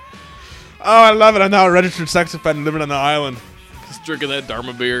 Oh, I love it. I'm now a registered sex offender living on the island. Just drinking that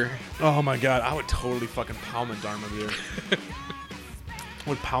Dharma beer. Oh my god, I would totally fucking pound the Dharma beer. I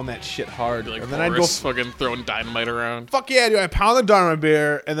would pound that shit hard. Like and then I'd go Boris fucking throwing dynamite around. fuck yeah, dude. I pound the Dharma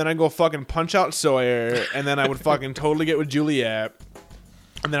beer, and then I go fucking punch out Sawyer, and then I would fucking totally get with Juliet,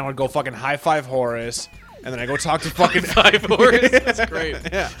 and then I would go fucking high five Horace, and then I go talk to fucking Five Horace. That's great.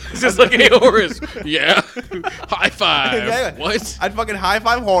 yeah. It's just like, hey, Horace. Yeah. High five. Exactly. What? I'd fucking high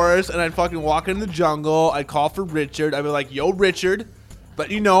five Horace, and I'd fucking walk in the jungle. I'd call for Richard. I'd be like, "Yo, Richard,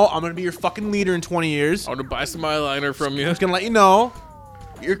 but you know I'm gonna be your fucking leader in 20 years. I want to buy some eyeliner from you. I'm just gonna let you know,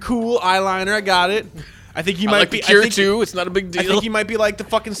 you're cool eyeliner. I got it. I think you I might like be the cure I think, too. It's not a big I deal. think you might be like the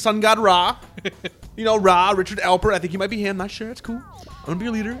fucking sun god Ra. You know, Ra, Richard Alpert. I think you might be him. Not sure. It's cool. I'm gonna be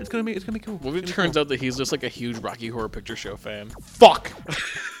your leader. It's gonna be cool. What if it turns out that he's just like a huge Rocky Horror Picture Show fan? Fuck.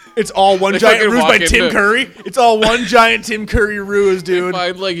 It's all one They giant fucking ruse walk by Tim into- Curry. It's all one giant Tim Curry ruse, dude.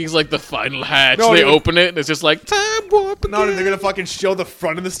 Find like he's like the final hatch. No, They dude. open it and it's just like time warp. No, again. they're gonna fucking show the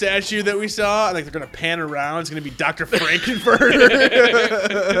front of the statue that we saw, and like they're gonna pan around. It's gonna be Dr. Frankenfurter.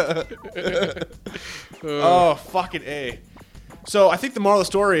 Oh, fucking A. So I think the moral of the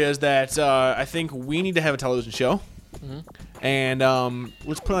story is that I think we need to have a television show, and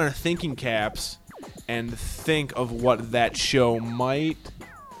let's put on our thinking caps and think of what that show might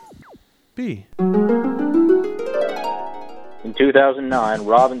be. In 2009,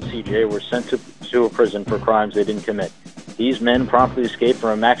 Rob and CJ were sent to a prison for crimes they didn't commit. These men promptly escaped from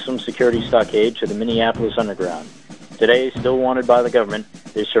a maximum security stockade to the Minneapolis Underground. Today, still wanted by the government,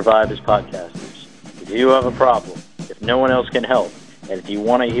 they survive as podcasters. If you have a problem, if no one else can help, and if you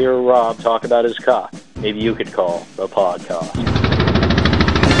want to hear Rob talk about his cock, maybe you could call the podcast.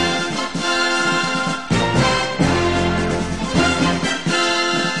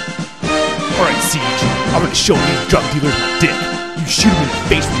 Alright, Siege, I'm gonna show these drug dealers my dick. You shoot him in the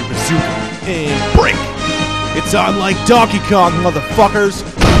face with your bazooka. And break! It's on like Donkey Kong, motherfuckers!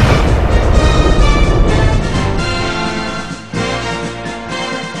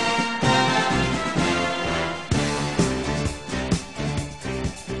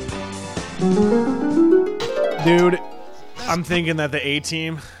 Dude, I'm thinking that the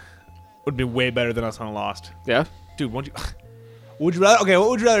A-Team would be way better than us on Lost. Yeah. Dude, what would you rather? Okay, what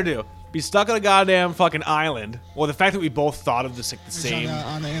would you rather do? Be stuck on a goddamn fucking island? Well, the fact that we both thought of this like the same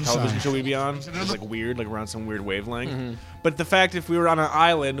on the television inside. show we'd be on is like weird, like around some weird wavelength. But the fact if we were on an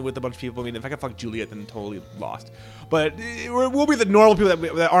island with a bunch of people, I mean, if I could fuck Juliet, then totally lost. But we'll be the normal people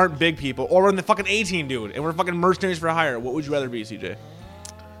that aren't big people, or we're in the fucking A-Team, dude, and we're fucking mercenaries for hire. What would you rather be, CJ?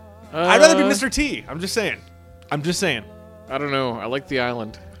 I'd rather be Mr. T. I'm just saying. I don't know. I like the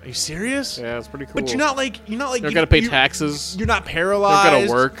island. Are you serious? Yeah, it's pretty cool. But you're not like You don't gotta pay taxes. You're not You paralyzed. don't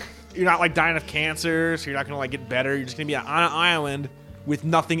gotta work. You're not like dying of cancer, so you're not gonna like get better. You're just gonna be on an island with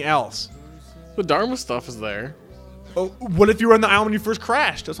nothing else. The Dharma stuff is there. Oh, what if you were on the island when you first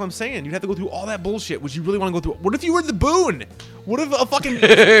crashed? That's what I'm saying. You'd have to go through all that bullshit. Would you really want to go through? What if you were the Boone? What if a fucking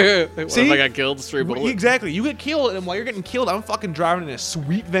What See? if I got killed? Straight bullet. exactly? You get killed, and while you're getting killed, I'm fucking driving in a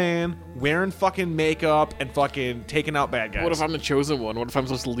sweet van, wearing fucking makeup, and fucking taking out bad guys. What if I'm the chosen one? What if I'm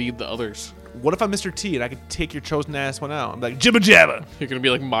supposed to lead the others? What if I'm Mr. T and I could take your chosen ass one out? I'm like jibba jabba. You're gonna be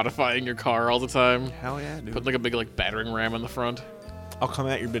like modifying your car all the time. Hell yeah, dude. Put like a big like battering ram in the front. I'll come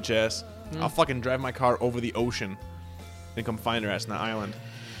at your bitch ass. I'll fucking drive my car over the ocean and come find her ass on the island.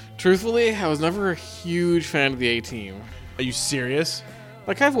 Truthfully, I was never a huge fan of the A-Team. Are you serious?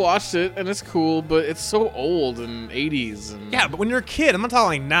 Like I've watched it and it's cool, but it's so old and 80s and Yeah, but when you're a kid, I'm not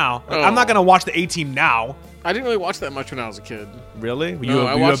talking like now. Like, Oh. I'm not gonna watch the A-Team now. I didn't really watch that much when I was a kid. Really? Were No,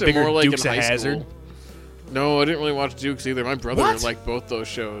 I were watched a it bigger more like Dukes in of high Hazzard? school. No, I didn't really watch Dukes either. My brother What? liked both those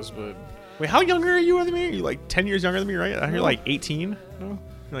shows, but Wait, how younger are you than me? Are you like 10 years younger than me, right? I hear No. like 18. no.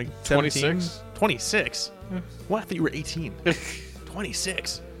 You're like 17? 26. 26? What? I thought you were 18.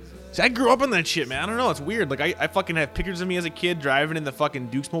 26. See, I grew up on that shit, man. I don't know. It's weird. Like, I fucking have pictures of me as a kid driving in the fucking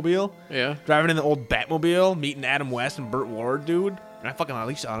Dukes Mobile. Yeah. Driving in the old Batmobile, meeting Adam West and Burt Ward, dude. And I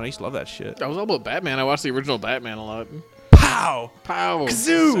used to love that shit. I was all about Batman. I watched the original Batman a lot. Pow! Pow!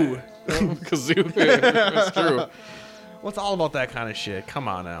 Kazoo! Kazoo. That's true. What's all about that kind of shit? Come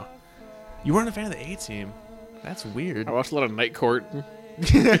on now. You weren't a fan of the A-Team. That's weird. I watched a lot of Night Court. I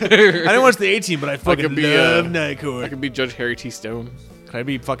didn't watch the A-Team, but I fucking could be, love I Night Court. could be Judge Harry T. Stone. Can I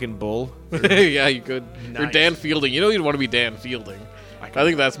be fucking Bull? Yeah, you could. Or Nice. Dan Fielding. You know you'd want to be Dan Fielding. I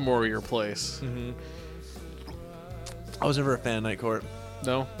think that's more your place. I was never a fan of Night Court.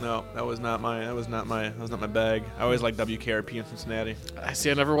 No? No, that was not my bag. I always liked WKRP in Cincinnati. I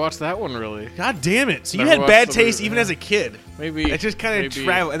see. I never watched that one, really. God damn it! So you Never had bad watched the taste movie, even yeah. as a kid. Maybe. It just kind of maybe.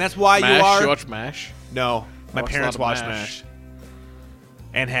 traveled, and that's why MASH? you are. You watch MASH? No, my watched a parents lot of watched MASH. MASH.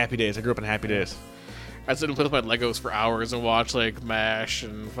 And Happy Days. I grew up in Happy Days. I'd sit and play with my Legos for hours and watch like MASH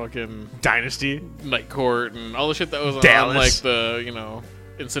and fucking Dynasty. Night Court and all the shit that was on Dallas. like the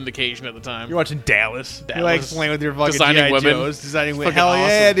in syndication at the time. You're watching Dallas. You're like Dallas. playing with your fucking Designing G.I. women. Joes. Designing women. Fucking Hell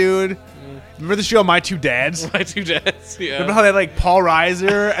yeah, awesome. dude. Remember the show My Two Dads? My two dads. Yeah. Remember how they had like Paul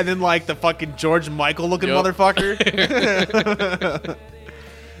Reiser and then like the fucking George Michael looking Yup. motherfucker?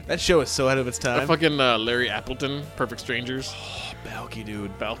 That show is so ahead of its time. Fucking Larry Appleton, Perfect Strangers. Balky,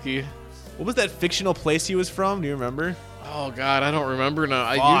 dude. Balky. What was that fictional place he was from? Do you remember? Oh god, I don't remember now.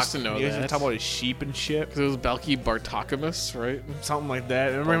 I Fuck. used to know He used to that. talk about his sheep and shit. 'Cause it was Balky Bartokomous, right? Something like that.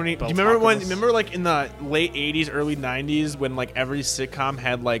 Remember when do you remember when? Beltokomous. Remember like in the late '80s, early '90s, when like every sitcom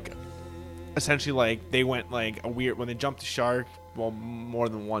had like, essentially like they went like a weird when they jumped the shark. Well, more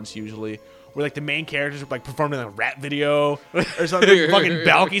than once usually. Where like the main characters like performed in a rap video or something. Fucking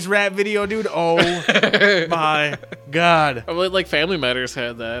Balky's rap video, dude. Oh my god. I believe like Family Matters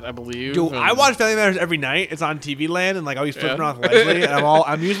had that, I believe. Dude, I and- watch Family Matters every night. It's on TV Land, and like I always flipping Yeah. around with Leslie,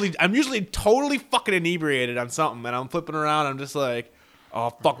 and I'm usually totally fucking inebriated on something, and I'm flipping around. I'm just like, oh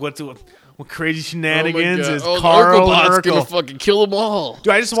fuck, what crazy Oh my shenanigans God. is the Carl and Urkelbot's gonna Urkel? fucking kill them all.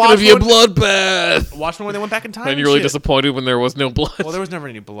 Dude, I just It's gonna watched be a one- bloodbath. Watched one when they went back in time. And you're really Shit. disappointed when there was no blood. Well, there was never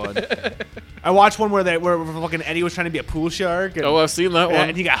any blood. I watched one where fucking Eddie was trying to be a pool shark. And, Oh, I've seen that one.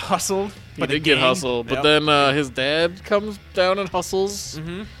 and he got hustled. He by the did get gang. hustled, but Yep. then his dad comes down and hustles.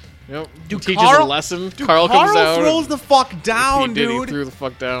 Mhm. Yep. Dude, Teaches Carl- a lesson. Dude, Carl comes out. throws the fuck down, he did. dude. He threw the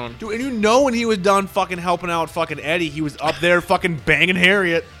fuck down. Dude, and you know when he was done fucking helping out fucking Eddie, he was up there fucking banging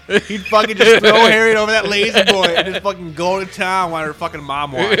Harriet. He'd fucking just throw Harriet over that lazy boy and just fucking go to town while her fucking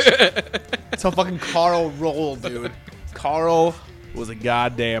mom watched. That's how fucking Carl rolled, dude. Carl was a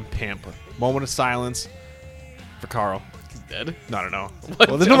goddamn pimp. Moment of silence for Carl. He's dead. No, I don't know.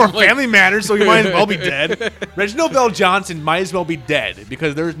 Well, there's no more Family Matters, so he might as well be dead. Reginald Bell Johnson might as well be dead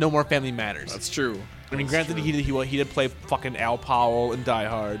because there's no more Family Matters. That's true. I mean, That's granted, true. he did play fucking Al Powell in Die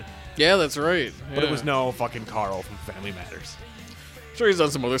Hard. Yeah, that's right. But it Yeah. was no fucking Carl from Family Matters. I'm sure he's done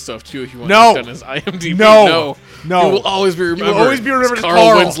some other stuff too. If you want No. to look on his IMDb, No. No. He will always be He remembered. will always be remembered as as Carl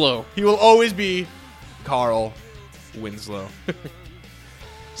Carl Winslow. He will always be Carl Winslow.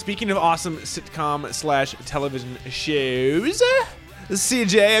 Speaking of awesome sitcom / television shows,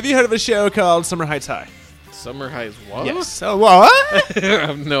 CJ, have you heard of a show called Summer Heights High? Summer Heights. What? Yes. So what?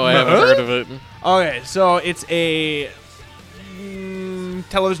 No, I haven't heard of it. Okay, so it's a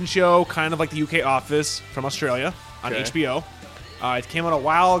television show, kind of like the UK Office from Australia on Okay. HBO. It came out a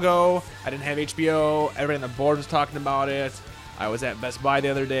while ago. I didn't have HBO. Everybody on the board was talking about it. I was at Best Buy the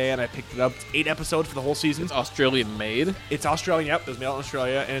other day and I picked it up. It's 8 episodes for the whole season. It's Australian made. It's Australian, yep. It was made out in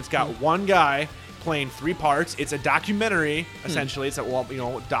Australia, and it's got one guy playing 3 parts. It's a documentary, essentially. It's a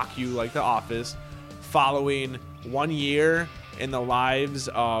docu like The Office, following 1 year in the lives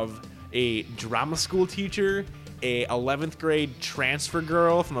of a drama school teacher, a 11th grade transfer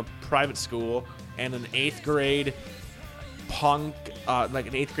girl from a private school, and an 8th grade punk, like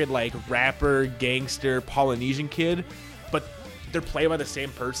an 8th grade like rapper, gangster, Polynesian kid, but they're played by the same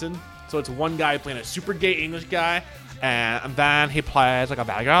person. So it's one guy playing a super gay English guy, and then he plays like a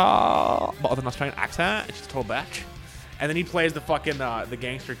bad girl, but with an Australian accent, and she's a total bitch. And then he plays the fucking the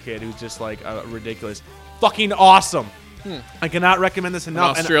gangster kid who's just like ridiculous, fucking awesome. I cannot recommend this An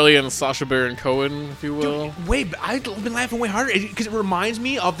enough. And- Australian Sacha Baron Cohen, if you will. Dude, wait, I've been laughing way harder because it reminds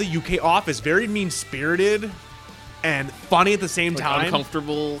me of the UK Office. Very mean-spirited and funny at the same Like time.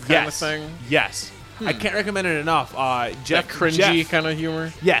 uncomfortable kind yes. of thing. Yes. I can't recommend it enough. Jeff, That cringy Jeff- kind of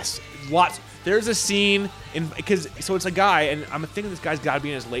humor. Yes, lots. There's a scene because it's a guy, and I'm thinking this guy's got to be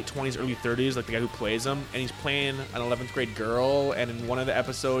in his late 20s, early 30s, like the guy who plays him, and he's playing an 11th grade girl. And in one of the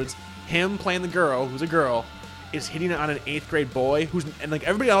episodes, him playing the girl, who's a girl, is hitting on an 8th grade boy and like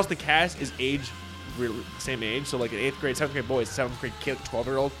everybody else in the cast is same age. So like an 8th grade, 7th grade boy is a 7th grade kid,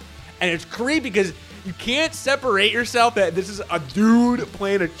 12-year-old, and it's creepy because you can't separate yourself that this is a dude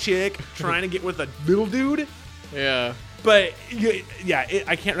playing a chick trying to get with a little dude. Yeah. But yeah,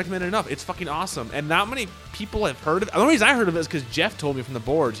 I can't recommend it enough. It's fucking awesome, and not many people have heard of it. The only reason I heard of it is because Jeff told me from the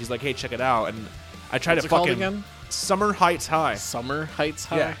boards. He's like, "Hey, check it out," and I tried What's to it called fucking again? Summer Heights High. Summer Heights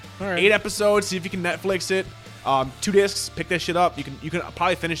High. Yeah, All right. 8 episodes. See if you can Netflix it. 2 discs. Pick that shit up. You can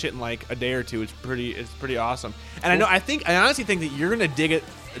probably finish it in like a day or two. It's pretty awesome. And I honestly think that you're gonna dig it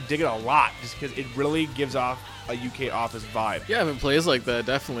a lot just because it really gives off a UK Office vibe. Yeah, if it plays like that,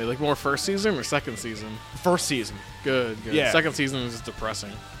 definitely. Like more first season or second season? First season. Good. Yeah. Second season is just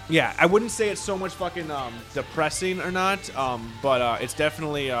depressing. Yeah, I wouldn't say it's so much fucking depressing or not, but it's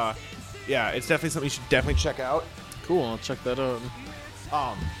definitely it's definitely something you should definitely check out. Cool, I'll check that out.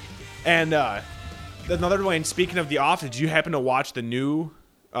 And another way, and speaking of The Office, did you happen to watch the new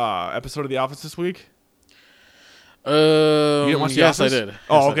episode of The Office this week? You didn't watch The yes, Office? I did.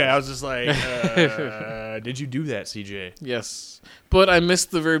 Oh, Yes, okay. I did. I was just like, did you do that, CJ? Yes, but I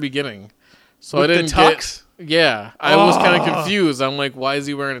missed the very beginning, so With I the didn't tux? Yeah, I was kind of confused. I'm like, why is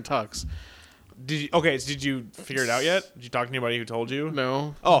he wearing a tux? Did you figure it out yet? Did you talk to anybody who told you?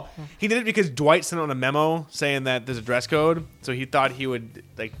 No. Oh, he did it because Dwight sent out a memo saying that there's a dress code, so he thought he would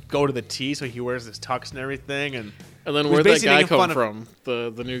like go to the T, so he wears this tux and everything. And And then was where'd that basically guy making come fun of- from?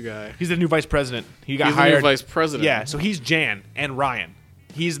 The new guy. he's the new vice president. He got He's the hired. new vice president. Yeah, so he's Jan and Ryan.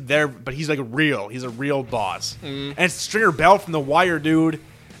 He's there, but he's like real. He's a real boss. And it's Stringer Bell from The Wire, dude.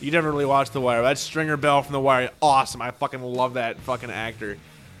 You never really watched The Wire. That's Stringer Bell from The Wire. Awesome. I fucking love that fucking actor.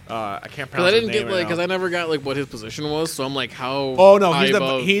 I can't pronounce Because I his didn't name get right like, now. because I never got like what his position was. So I'm like, how? Oh no, high he's the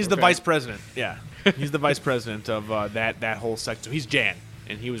above? Okay. vice president. Yeah, he's the vice president of that whole sector. So he's Jan,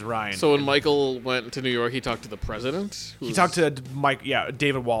 and he was Ryan. So when Michael went to New York, he talked to the president. he talked to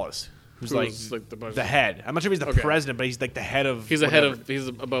David Wallace, who's like the head. I'm not sure if he's the Okay. president, but he's like the head of. He's the head whatever. of. He's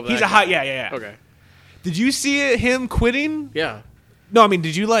above. He's that a high. guy. Yeah. Okay. Did you see him quitting? Yeah. No, I mean,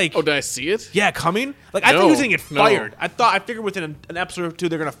 did you like? Oh, did I see it? Yeah, coming. Like I thought No, he was gonna get no. fired. I figured within an episode or two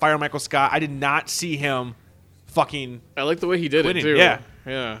they're gonna fire Michael Scott. I did not see him fucking. I like the way he did Quitting, it too. yeah.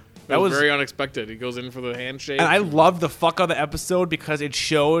 Yeah. That That was was- very unexpected. He goes in for the handshake. And I loved the fuck out of the episode because it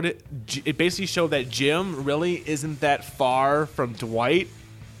basically showed that Jim really isn't that far from Dwight,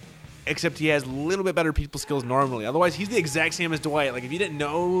 except he has a little bit better people skills normally. Otherwise, he's the exact same as Dwight. Like if you didn't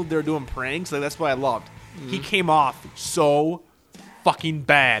know they were doing pranks, like that's what I loved. He came off so fucking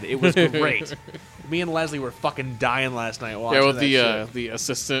bad. It was great. Me and Leslie were fucking dying last night watching Yeah, with that the shit. the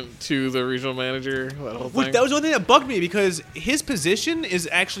assistant to the regional manager. That whole Which, thing. that was one thing that bugged me because his position is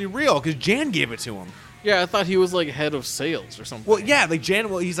actually real because Jan gave it to him. Yeah, I thought he was like head of sales or something. Well, yeah, like Jan.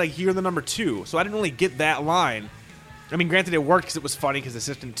 Well, he's like here the number 2, so I didn't really get that line. I mean, granted, it worked because it was funny because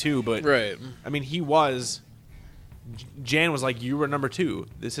assistant 2, but Right. I mean, he was. Jan was like, "You were number 2.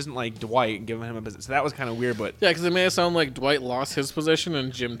 This isn't like Dwight giving him a business." So that was kind of weird, but Yeah, because it made it sound like Dwight lost his position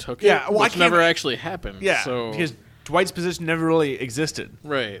and Jim took it. Yeah, well, I which can't- never actually happened. yeah, So because Dwight's position never really existed.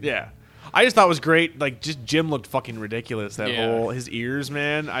 right. Yeah. I just thought it was great. Like, just Jim looked fucking ridiculous. That Yeah. whole his ears,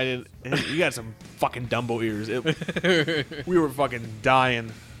 man. You got some fucking Dumbo ears. We were fucking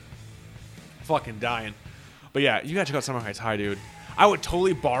dying, But yeah, you gotta check out Summer Heights High, dude. I would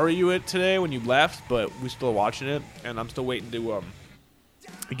totally borrow you it today when you left, but we're still watching it, and I'm still waiting to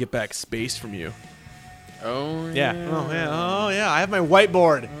get back Spaced from you. Oh Yeah. yeah. Oh yeah. I have my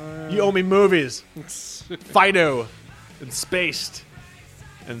whiteboard. You owe me movies. Fido and Spaced.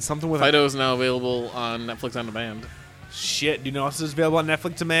 And something with Fido is now available on Netflix on demand. Shit, do you know what else is available on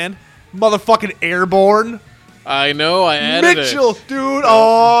Netflix demand? Motherfucking Airborne. I know. I added Mitchell, it. dude.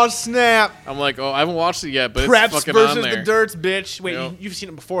 Oh, snap. I'm like, oh, I haven't watched it yet, but Preps it's fucking versus on there. the Dirts, bitch. Wait, Yep. you've seen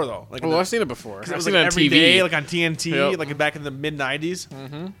it before, though. Like, Oh, I've seen it before. Because I've it was seen like it on every TV. day, like on TNT, Yep. like back in the mid-90s.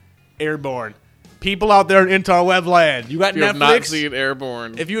 Mm-hmm. Airborne. People out there in interwebland. You got If you have Netflix? not seen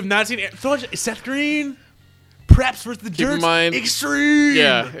Airborne. If you have not seen it, throw it- Seth Green, Preps versus the Keep in Dirts, mind- extreme.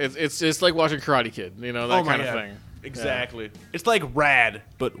 yeah, it's like watching Karate Kid, you know, that Oh my kind of God. thing. Exactly. It's like Rad,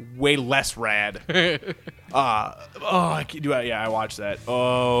 but way less rad. I watched that.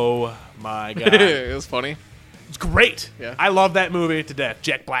 Oh my god, It was funny. it's great. Yeah. I love that movie to death.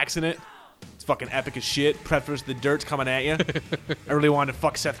 Jack Black's in it. It's fucking epic as shit. Prep versus the Dirt's coming at you. I really wanted to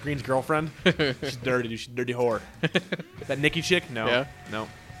fuck Seth Green's girlfriend. She's dirty, dude. She's a dirty whore. That Nikki chick? No. Yeah.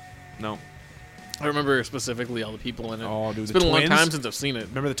 No. I remember specifically all the people in it. Oh, dude, it's the been a long twins? time since I've seen it.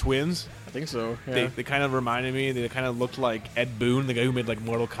 Remember the twins? I think so. Yeah. They kind of reminded me. They kind of looked like Ed Boon, the guy who made like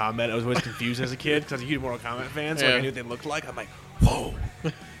Mortal Kombat. I was always confused as a kid because I was a huge Mortal Kombat fan, so like, Yeah. I knew what they looked like. I'm like, whoa.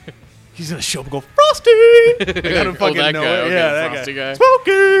 He's gonna show up and go, Frosty! I gotta Oh, fucking that know guy. it. Okay, Yeah, that Frosty guy. guy.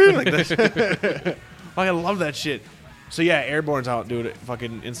 Smoking! Like that. I love that shit. So yeah, Airborne's out, dude.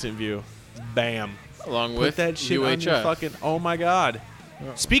 Fucking instant view. Bam. Along Put with that shit on your UHF. fucking. Oh my god.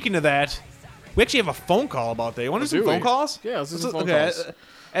 Speaking of that, we actually have a phone call about that. You want to do some do we? phone calls? Yeah, let's do some phone okay. calls.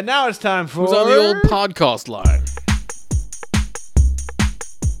 And now it's time for. Who's on the old podcast line?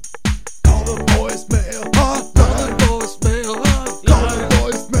 Call the voicemail hotline. Call the voicemail hotline. Call the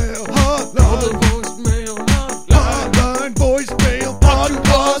voicemail hotline. Call the voicemail hotline.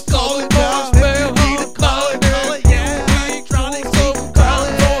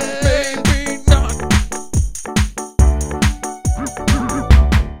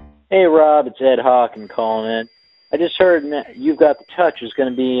 Rob? It's Ed Hawkins calling in. I just heard You've Got the Touch is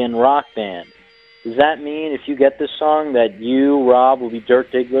going to be in Rock Band. Does that mean if you get this song that you, Rob, will be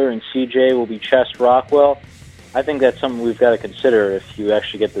Dirk Diggler and CJ will be Chest Rockwell? I think that's something we've got to consider if you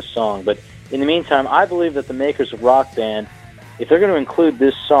actually get this song. But in the meantime, I believe that the makers of Rock Band, if they're going to include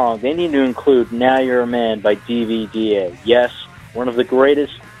this song, they need to include Now You're a Man by DVDA. Yes, one of the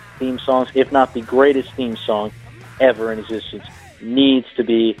greatest theme songs, if not the greatest theme song ever in existence, needs to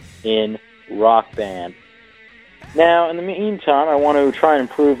be in Rock Band. Now, in the meantime, I want to try and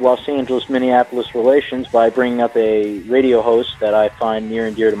improve Los Angeles-Minneapolis relations by bringing up a radio host that I find near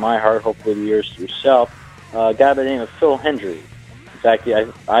and dear to my heart, hopefully to yours yourself, a guy by the name of Phil Hendry. In fact,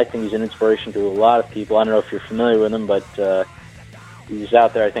 I think he's an inspiration to a lot of people. I don't know if you're familiar with him, but he's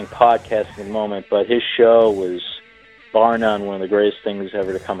out there, I think, podcasting at the moment. But his show was, bar none, one of the greatest things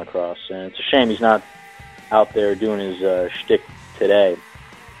ever to come across. And it's a shame he's not out there doing his shtick today.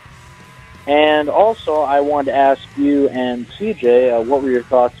 And also, I wanted to ask you and CJ, what were your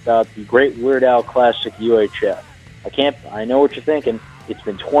thoughts about the great Weird Al classic UHF? I know what you're thinking. It's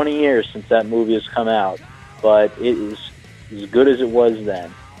been 20 years since that movie has come out, but it is as good as it was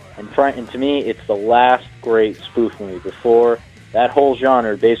then. And to me, it's the last great spoof movie before that whole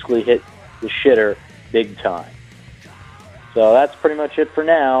genre basically hit the shitter big time. So that's pretty much it for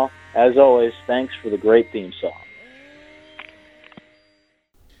now. As always, thanks for the great theme song.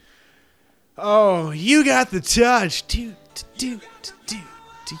 Oh, you got the touch. You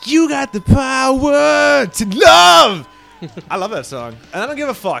got the power to love. I love that song. And I don't give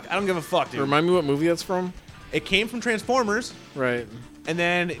a fuck. Dude. Remind me what movie that's from? It came from Transformers. Right. And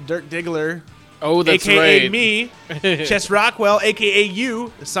then Dirk Diggler, Oh, that's a.k.a. right. me, Chess Rockwell, a.k.a.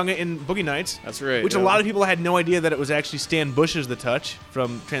 you, sung it in Boogie Nights. That's right. Which yeah. a lot of people had no idea that it was actually Stan Bush's The Touch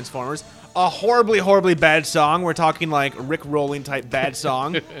from Transformers. A horribly, horribly bad song. We're talking like Rick Rolling type bad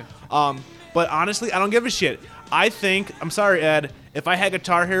song. But honestly, I don't give a shit. I think, I'm sorry, Ed, if I had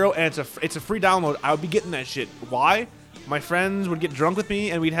Guitar Hero and it's a free download, I would be getting that shit. Why? My friends would get drunk with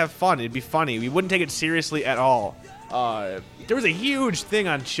me and we'd have fun. It'd be funny. We wouldn't take it seriously at all. There was a huge thing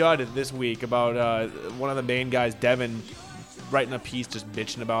on Chud this week about one of the main guys, Devin, writing a piece just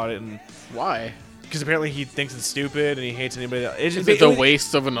bitching about it. And Why? because apparently he thinks it's stupid and he hates anybody else. Is it the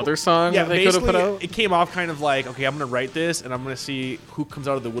waste of another song that they could have put out? It came off kind of like, okay, I'm going to write this and I'm going to see who comes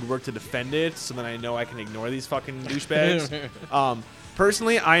out of the woodwork to defend it so then I know I can ignore these fucking douchebags.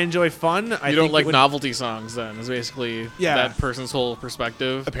 Personally, I enjoy fun. You don't like novelty songs then, is basically that person's whole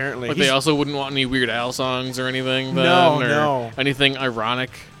perspective. Apparently. Like they also wouldn't want any Weird Al songs or anything then? No. Anything ironic,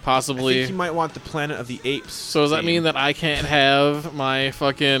 possibly? I think you might want the Planet of the Apes. So does that mean that I can't have my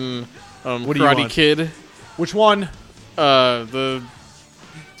fucking what do you Karate want? Kid? Which one? The...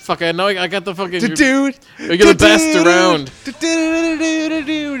 Fuck, I know I got the fucking... Dude! You're the best around.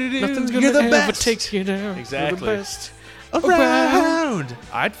 Nothing's gonna You're the ever best. take you down. Exactly. You're the best. Around.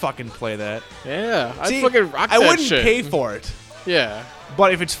 I'd fucking play that. Yeah, I'd See, fucking rock I that wouldn't shit. pay for it. Yeah.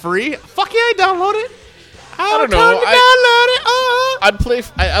 But if it's free, fuck yeah, I download it. I don't know. Download it. Oh. I'd play.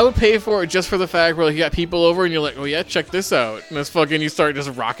 I would pay for it just for the fact where you got people over and you're like, oh yeah, check this out, and it's fucking. You start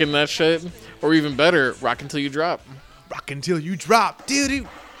just rocking that shit, or even better, rock until you drop. Rock until you drop. Doo-doo.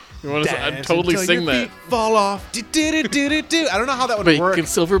 You want to? I'd Dance totally until sing your that. feet fall off. Do-do-do-do-do-do. I don't know how that would work. Bacon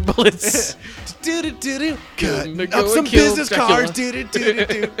silver bullets. Do-do-do-do. Gonna Cut go up some and kill business Dracula. cards.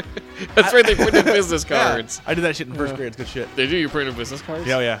 Do-do-do-do-do. That's right. They printed business cards. Yeah, I did that shit in first grade. It's good shit. They do. You printed business cards.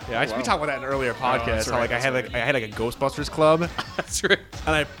 Yeah. We wow. talked about that in an earlier podcast. that's How right, like I that's had like a Ghostbusters club, That's right.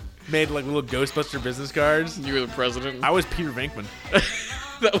 and I made like little Ghostbuster business cards. You were the president. I was Peter Venkman.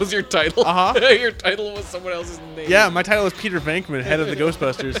 That was your title. Uh-huh. Your title was someone else's name. Yeah, my title is Peter Venkman, head of the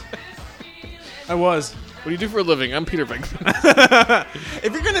Ghostbusters. I was. What do you do for a living? I'm Peter Venkman.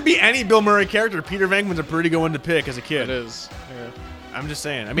 If you're gonna be any Bill Murray character, Peter Venkman's a pretty good one to pick as a kid. It is. Yeah. I'm just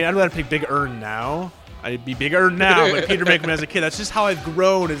saying. I mean, I'd rather pick Big Earn now. I'd be Big Earn now, but Peter Venkman as a kid. That's just how I've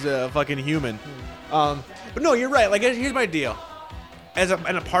grown as a fucking human. But no, you're right. Like, here's my deal. In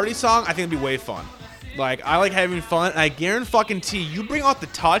a party song, I think it'd be way fun. Like, I like having fun. And I guarantee you bring out the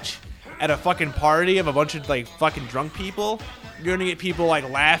touch at a fucking party of a bunch of like fucking drunk people. You're gonna get people like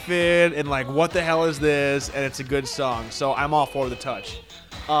laughing and like, what the hell is this? And it's a good song. So I'm all for the touch.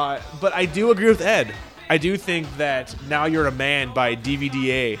 But I do agree with Ed. I do think that Now You're a Man by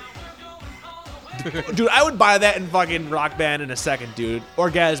DVDA. Dude, I would buy that in fucking Rock Band in a second, dude.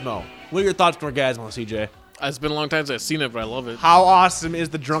 Orgasmo. What are your thoughts on Orgasmo, CJ? It's been a long time since I've seen it, but I love it. How awesome is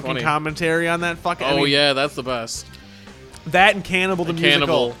the drunken funny. commentary on that fucking... Oh, yeah, that's the best. That and Cannibal the Musical.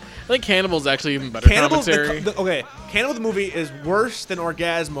 Cannibal. think Cannibal's actually even better Cannibal, commentary. okay, Cannibal the movie is worse than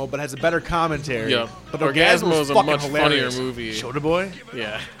Orgasmo, but has a better commentary. Yeah. But Orgasmo Orgasmo is a fucking much hilarious. funnier movie. Shoulder Boy?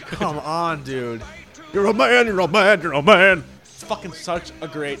 Yeah. Come on, dude. You're a man, you're a man, you're a man. It's fucking such a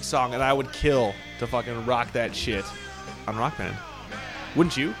great song, and I would kill to fucking rock that shit on Rock Band.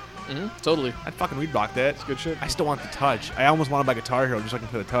 Wouldn't you? Totally. We'd rock that. It's good shit. I still want the touch. I almost want to buy Guitar Hero just so I can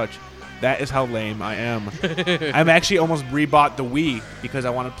play the touch. That is how lame I am. I'm actually almost rebought the Wii because I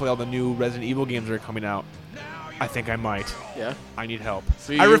want to play all the new Resident Evil games that are coming out. I think I might. Yeah. I need help.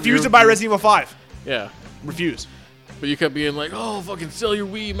 See, I refuse to buy Resident Evil 5. Yeah. Refuse. But you kept being like, "Oh, fucking sell your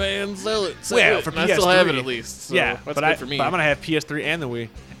Wii, man, sell it." Sell Well, it. for And I still have it PS3. at least. So Yeah, that's but good for me. But I'm gonna have PS3 and the Wii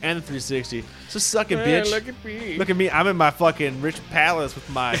and the 360. So suck it, Hey, bitch. look at me. Look at me. I'm in my fucking rich palace with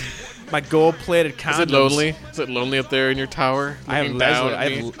my my gold-plated condoms. Is it lonely? Is it lonely up there in your tower? I have looking down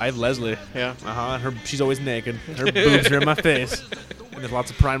Leslie. at me? I have Leslie. Yeah. She's always naked. Her boobs are in my face, and there's lots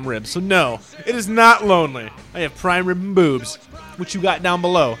of prime ribs. So no, it is not lonely. I have prime rib and boobs. What you got down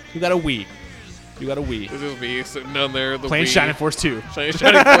below? You got a Wii. You got a Wii. This is me sitting down there. The Playing Wii, Shining Force 2. Shining Force 2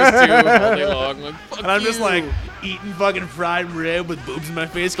 all day long. Like, fuck And I'm just you. like eating fucking prime rib with boobs in my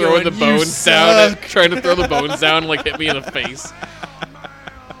face, throwing going, the "You bones down, suck." trying to throw the bones down, like hit me in the face.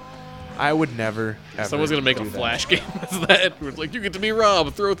 I would never. Ever Someone's gonna make a do that. flash game as that. Where it's like you get to be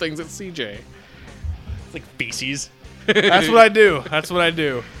Rob, throw things at CJ. It's like feces. That's what I do. That's what I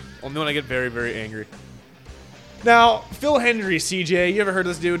do. Only when I get very, very angry. Now, Phil Hendry, CJ, you ever heard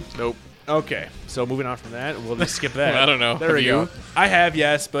of this dude? Nope. Okay, so moving on from that, we'll just skip that. I don't know. There Have we you? go. I have,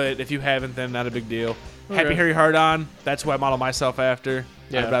 yes, but if you haven't, then not a big deal. Happy Okay. Harry Hard On. That's who I model myself after.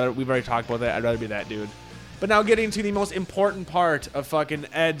 Yeah. We've already talked about that. I'd rather be that dude. But now getting to the most important part of fucking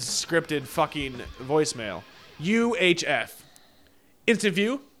Ed's scripted fucking voicemail. UHF. Instant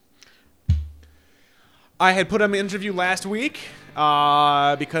View. I had put on an interview last week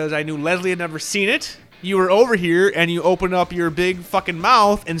because I knew Leslie had never seen it. You were over here and you opened up your big fucking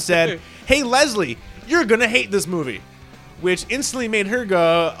mouth and said, "Hey, Leslie, you're going to hate this movie." Which instantly made her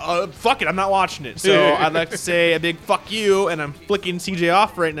go, fuck it, I'm not watching it. So I'd like to say a big fuck you, and I'm flicking CJ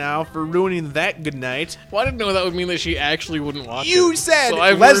off right now for ruining that good night. Well, I didn't know that would mean that she actually wouldn't watch it. You said, so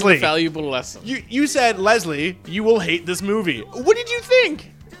I've Leslie. learned a valuable lesson. You said, Leslie, you will hate this movie. What did you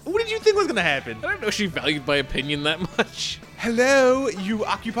think? What did you think was going to happen? I don't know she valued my opinion that much. Hello, you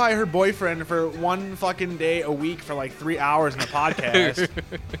occupy her boyfriend for one fucking day a week for like 3 hours in the podcast.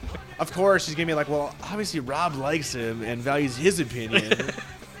 Of course, she's gonna be like, well, obviously Rob likes him and values his opinion.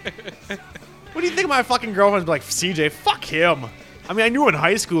 What do you think of my fucking girlfriend's like, CJ, fuck him? I mean, I knew him in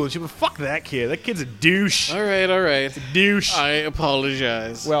high school and she was fuck that kid. That kid's a douche. All right. Douche. I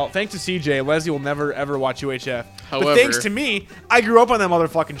apologize. Well, thanks to CJ, Leslie will never ever watch UHF. However- but thanks to me, I grew up on that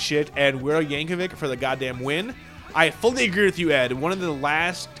motherfucking shit, and Weird Al Yankovic for the goddamn win. I fully agree with you, Ed. One of the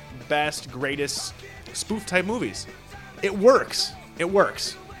last, best, greatest spoof type movies. It works. It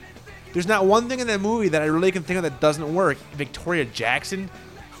works. There's not one thing in that movie that I really can think of that doesn't work. Victoria Jackson,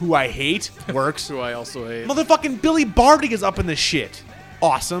 who I hate, works. Who I also hate. Motherfucking Billy Barty is up in this shit.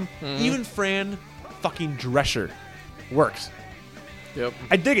 Awesome. Even Fran fucking Drescher works. Yep.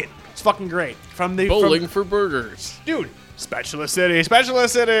 I dig it. It's fucking great. Bowling for burgers. Dude, Specialist City,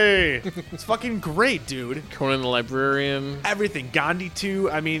 Specialist City. It's fucking great, dude. Conan the Librarian. Everything. Gandhi 2,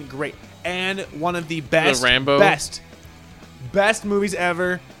 I mean, great. And one of the best, Rambo? best movies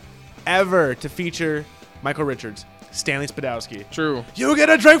ever to feature Michael Richards, Stanley Spadowski. True. You get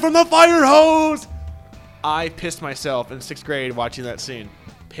a drink from the fire hose. I pissed myself in 6th grade watching that scene.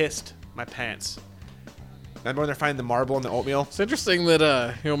 Pissed my pants. Remember when they're finding the marble and the oatmeal? It's interesting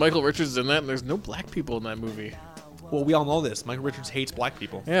that Michael Richards is in that, and there's no black people in that movie. Well, we all know this. Michael Richards hates black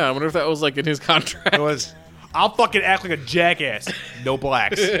people. Yeah, I wonder if that was like in his contract. It was, I'll fucking act like a jackass. No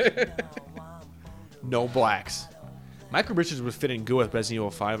blacks. No blacks. Michael Richards would fit in good with Resident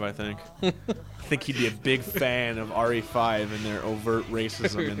Evil 5, I think. I think he'd be a big fan of RE5 and their overt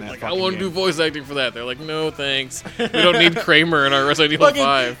racism in that Like, fucking I want to game. do voice acting for that. They're like, no, thanks. We don't need Kramer in our Resident Evil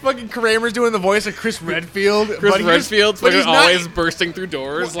 5. Fucking Kramer's doing the voice of Chris Redfield. Chris Redfield's but fucking he's not- always bursting through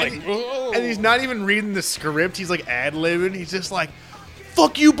doors. Well, Like, whoa. And he's not even reading the script. He's like ad-libbing. He's just like,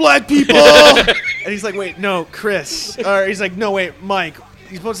 fuck you, black people. And he's like, wait, no, Chris. Or he's like, no, wait, Mike.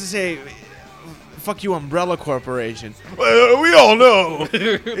 He's supposed to say, fuck you, Umbrella Corporation. Well, we all know.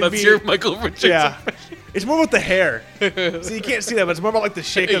 That's your Michael Richards. Yeah. It's more with the hair. So you can't see that, but it's more about like the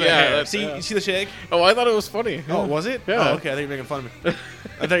shake of the Yeah, hair. that's- See, yeah. you see the shake? Oh, I thought it was funny. Oh, was it? Yeah. Oh, okay. I think you're making fun of me.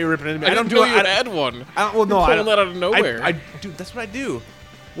 I thought you were ripping into me. I I don't didn't do know it. you had one. I don't, well, no, You're I pulling don't. that out of nowhere. Dude, that's what I do.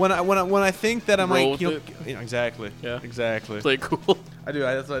 When I think that I'm Roll like, with exactly. Yeah. Exactly. Play cool. I do.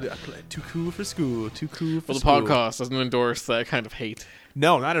 That's what I do. I play too cool for school. Too cool for Well, the school. podcast doesn't endorse that kind of hate.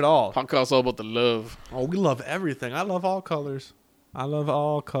 No, not at all. Podcast's all about the love. Oh, we love everything. I love all colors. I love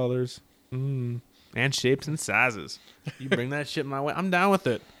all colors. And shapes and sizes. You bring that shit my way, I'm down with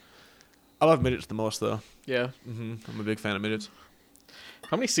it. I love midgets the most, though. Yeah. I'm a big fan of midgets.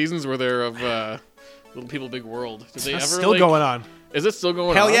 How many seasons were there of Little People Big World? Did they It's ever still like, going on. Is it still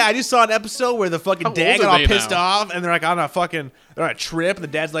going Hell on? yeah, I just saw an episode where the fucking How dad old got are all they pissed now? off, and they're like they're on a trip, and the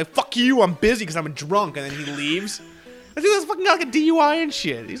dad's like, fuck you, I'm busy because I'm drunk, and then he leaves. I think that's fucking got like a DUI and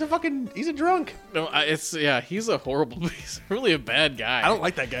shit. He's a drunk. No, he's a horrible. He's really a bad guy. I don't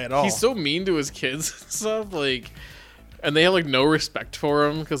like that guy at all. He's so mean to his kids and stuff. Like, and they have like no respect for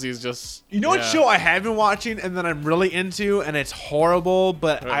him because he's just. You know what show I have been watching and that I'm really into, and it's horrible,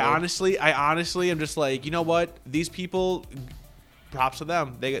 but I Uh-oh. honestly am just like, you know what? These people, props to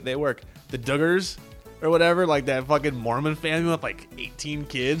them. They work. The Duggars or whatever, like that fucking Mormon family with like 18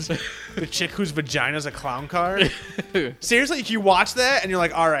 kids. The chick whose vagina's a clown car. Seriously, if you watch that and you're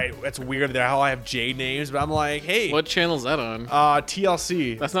like, all right, that's weird. They're how I have J names, but I'm like, hey, What channel's that on?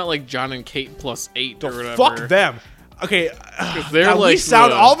 TLC. That's not like John and Kate plus 8 or whatever. Fuck them. Okay, they're God, we like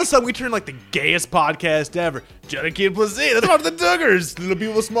sound the- all of a sudden we turn like the gayest podcast ever. John and Kate plus 8. That's about the Duggars. Little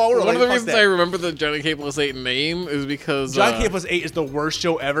people, with small world. One of the Like, fuck reasons that. I remember the John and Kate plus 8 name is because John K plus 8 is the worst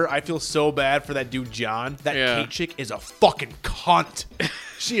show ever. I feel so bad for that dude John. That Yeah. Kate chick is a fucking cunt.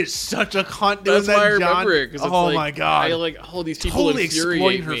 She is such a cunt doing That's that, why I John. remember it. 'Cause it's Oh like, my god. I like all these people Totally infuriate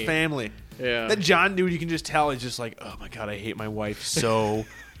exploiting her me. family. Yeah. That John dude, you can just tell is just like, oh my god, I hate my wife so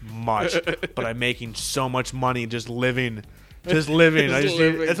much, but I'm making so much money just living. Just living. Just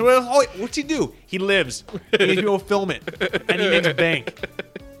living. That's what's he do? He lives. He makes people film it, and he makes bank.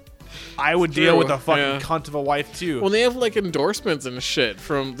 I would deal True, with a fucking yeah. cunt of a wife too. Well, they have like endorsements and shit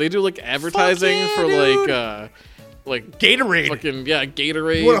from. They do like advertising yeah, for dude. like Gatorade. fucking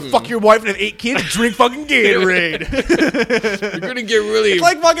Gatorade. You want to and- fuck your wife and have 8 kids? Drink fucking Gatorade. You're gonna get really. It's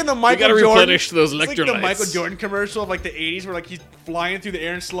like fucking the Michael gotta Jordan. replenish those It's like the electrolytes. Michael Jordan commercial of like the 80s where like he's flying through the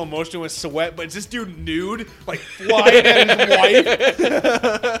air in slow motion with sweat, but it's this dude nude, like flying at his wife.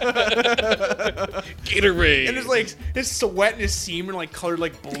 Gatorade. And there's like his sweat and his semen like colored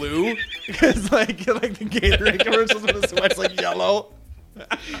like blue. Because like the Gatorade commercials when the sweat's like yellow. oh,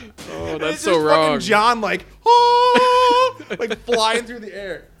 And that's it's so just wrong. fucking John like, oh, like flying through the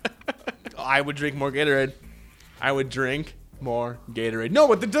air. I would drink more Gatorade. I would drink more Gatorade. No,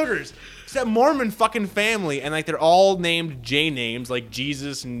 with the Duggars. It's that Mormon fucking family, and like they're all named J names, like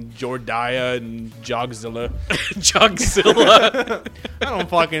Jesus and Jordiah and Jogzilla. Jogzilla. I don't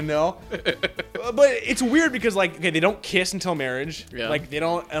fucking know. But it's weird because like, okay, they don't kiss until marriage. Yeah. Like they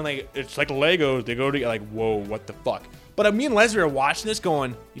don't, and like it's like Legos. They go to like, whoa, what the fuck? But me and Leslie are watching this,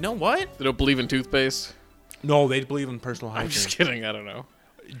 going, you know what? They don't believe in toothpaste. No, they believe in personal hygiene. I'm just kidding. I don't know.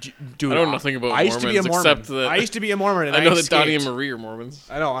 Dude, I know nothing about I used to be a Mormons, Mormon. except that I used to be a Mormon, and I know that escaped. Donnie and Marie are Mormons.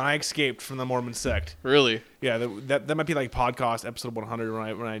 I know, and I escaped from the Mormon sect. Really? Yeah, that might be like podcast episode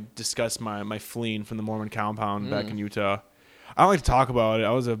 100 when I discussed my fleeing from the Mormon compound back in Utah. I don't like to talk about it.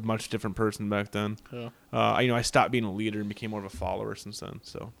 I was a much different person back then. Yeah. I stopped being a leader and became more of a follower since then.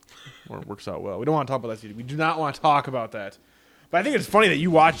 So it works out well. We don't want to talk about that. We do not want to talk about that. But I think it's funny that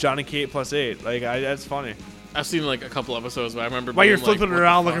you watch John and Kate plus 8. Like that's funny. I've seen like a couple episodes, but I remember. While you're being like, flipping what the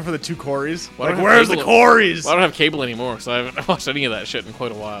around fuck? looking for the 2 Corys. Well, I Like, don't have where's the cable- Corys? Well, I don't have cable anymore, so I haven't watched any of that shit in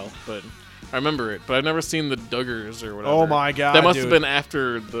quite a while. But I remember it. But I've never seen the Duggars or whatever. Oh my God, That must dude. have been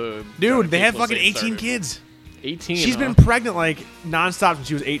after the. Dude, they Kate have plus fucking 8 18 started. kids. 18. She's huh? been pregnant like nonstop since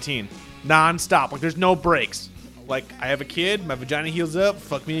she was 18. Nonstop. Like there's no breaks. Like I have a kid, my vagina heals up,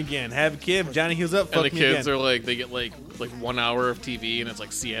 fuck me again. Have a kid, vagina heals up, fuck And the me kids again. are like, they get like 1 hour of TV, and it's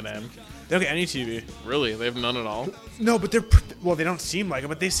like CNN. They don't get any TV. Really? They have none at all. No, but they're well. They don't seem like it,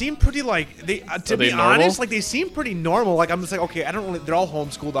 but they seem pretty like they. To Are be they normal? honest, like they seem pretty normal. Like I'm just like, okay, I don't really. They're all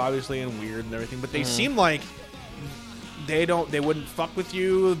homeschooled, obviously, and weird and everything, but they seem like they don't. They wouldn't fuck with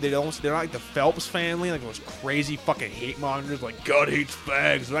you. They don't. They're not like the Phelps family, like those crazy fucking hate mongers, like God hates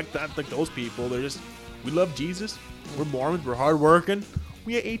fags. They're like that, like those people. They're just, we love Jesus. We're Mormons. We're hardworking.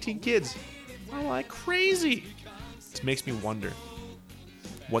 We had 18 kids. We're like crazy. It makes me wonder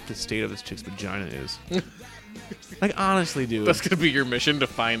what the state of this chick's vagina is. Like honestly, dude. That's gonna be your mission to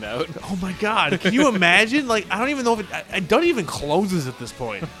find out. Oh my God! Can you imagine? Like I don't even know if it. I don't even closes at this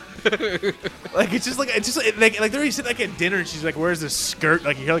point. Like it's just like like they're already sitting like at dinner and she's like, "Where's this skirt?"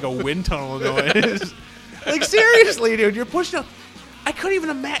 Like you hear like a wind tunnel noise. Like seriously, dude, you're pushing up. I couldn't even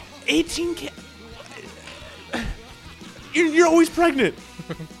imagine 18 kids. You're always pregnant.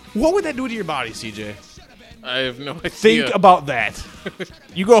 What would that do to your body, CJ? I have no idea. Think about that.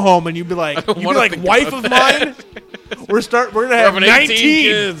 You go home and you'd be like, don't wanna think wife about of that. mine. We're gonna We're have having 19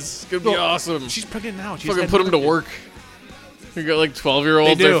 kids. It's gonna be awesome. She's pregnant now. She's Fucking had put them to 19. work. You got like 12-year-olds.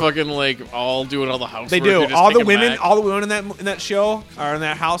 They do. They're fucking like all doing all the housework. They do. just All the take 'em women, back. all the women in that show or in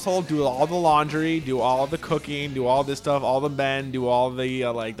that household do all the laundry, do all the cooking, do all this stuff. All the men do all the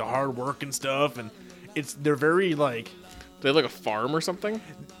like the hard work and stuff. And they're very like They have like a farm or something.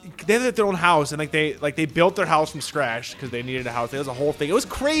 they have their own house and they built their house from scratch because they needed a house. It was a whole thing. It was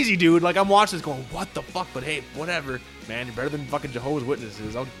crazy, dude. Like I'm watching this going, what the fuck? But hey, whatever, man. You're better than fucking Jehovah's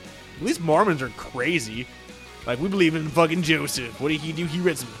Witnesses. At least Mormons are crazy. Like, we believe in fucking Joseph. What did he do? He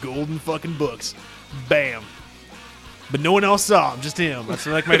read some golden fucking books. Bam. But no one else saw him, just him. That's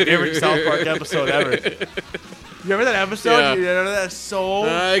like my favorite South Park episode ever. You remember that episode? Yeah. You remember that so?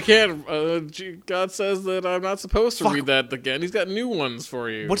 I can't. God says that I'm not supposed to read that again. He's got new ones for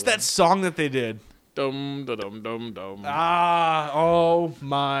you. What's that song that they did? Dum da dum dum dum. Ah, oh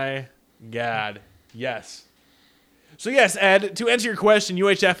my God. Yes. So yes, Ed, to answer your question,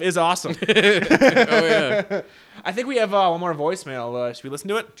 UHF is awesome. Oh yeah. I think we have one more voicemail. Should we listen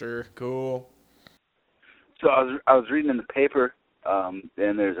to it? Sure. Cool. So I was reading in the paper, and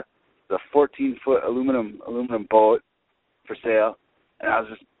there's a 14-foot aluminum boat for sale, and I was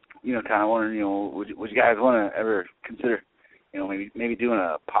just kind of wondering, would you guys want to ever consider, maybe doing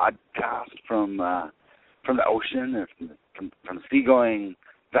a podcast from the ocean or from a seagoing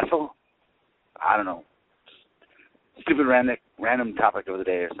vessel? I don't know. Stupid random topic of the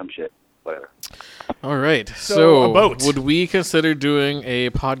day or some shit. Whatever. All right. So, So, a boat. would we consider doing a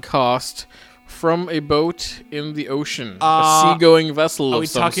podcast from a boat in the ocean, a seagoing vessel Are of we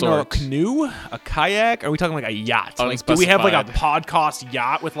some talking sort? a canoe, a kayak? Are we talking like a yacht? Like, do we have like a podcast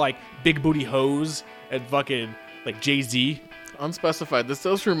yacht with like big booty hose and fucking like Jay-Z? Unspecified. This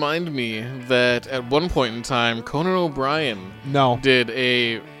does remind me that at one point in time, Conan O'Brien No. did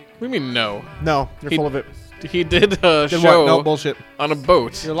a. What do you mean no? No, you're He- full of it. He did a Did show what? No, bullshit. on a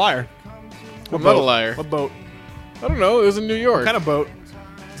boat. You're a liar. I'm not a liar. What boat? I don't know. It was in New York. What kind of boat?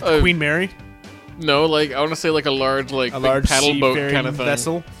 Queen Mary? No, like I want to say like a large A big large paddle boat seafaring kind of thing.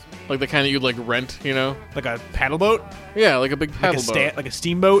 vessel? Like the kind that you'd like rent, Like a paddle boat? Yeah, like a big Like paddle boat. like a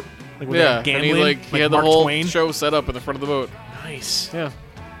steamboat? Like where Yeah, they're and gambling? he had Mark the whole Twain? show set up in the front of the boat. Nice. Yeah.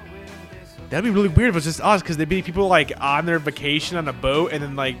 That'd be really weird if it was just us, because there'd be people like on their vacation on a boat and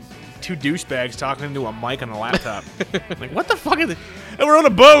then like two douchebags talking into a mic on a laptop. Like, what the fuck is it? And we're on a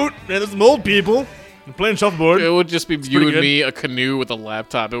boat, and there's some old people and playing shuffleboard. It would just be you pretty and good. me, a canoe with a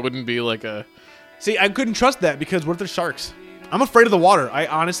laptop. It wouldn't be like a. See, I couldn't trust that because what if there's sharks? I'm afraid of the water.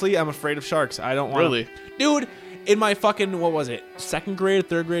 I'm afraid of sharks. I don't want Really? Dude, in my fucking, what was it? Second grade,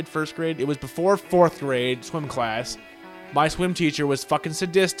 third grade, first grade? It was before fourth grade swim class. My swim teacher was fucking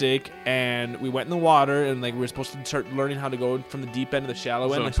sadistic, and we went in the water, and like we were supposed to start learning how to go from the deep end to the shallow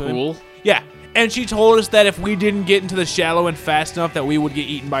end. So Like swimming. pool? Yeah, and she told us that if we didn't get into the shallow end fast enough, that we would get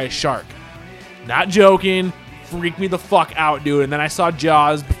eaten by a shark. Not joking. Freaked me the fuck out, dude. And then I saw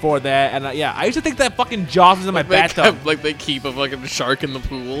Jaws before that, and yeah, I used to think that fucking Jaws was in my bathtub. Like they keep a fucking shark in the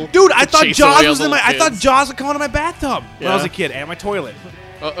pool. Dude, I to thought chase Jaws away all was in the my. I little thought kids. Jaws would come out of my bathtub when I was Yeah. a kid, and my toilet.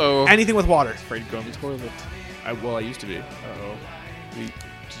 Uh-oh. Anything with water. Afraid to go in the toilet. I used to be. Uh-oh. Did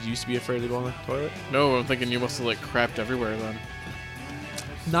you used to be afraid to go in the toilet? No, I'm thinking you must have like crapped everywhere then.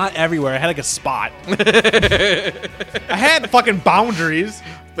 Not everywhere. I had like a spot. I had fucking boundaries.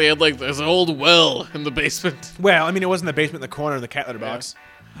 They had like this old well in the basement. Well, I mean, it wasn't the basement in the corner of the cat litter box.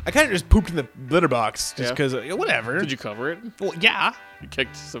 I kind of just pooped in the litter box just Yeah. because, whatever. Did you cover it? Well, yeah. You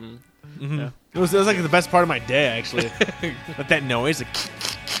kicked some. It was like the best part of my day, actually. Like that noise. Like,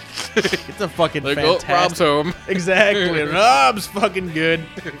 it's a fucking Like, oh, fantastic. Rob's home. Exactly. Rob's fucking good.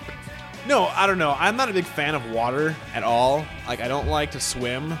 No, I don't know. I'm not a big fan of water at all. Like, I don't like to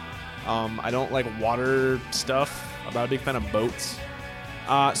swim. I don't like water stuff. I'm not a big fan of boats.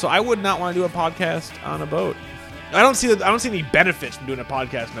 So I would not want to do a podcast on a boat. I don't see any benefits from doing a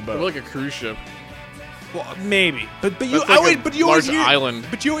podcast on a boat. Or like a cruise ship. Well, maybe, but you That's like always, a but you always large hear, island.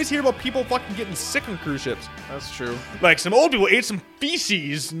 But you always hear about people fucking getting sick on cruise ships. That's true. Like some old people ate some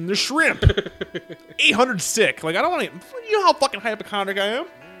feces and the shrimp. 800 sick. Like I don't want to. You know how fucking hypochondriac I am.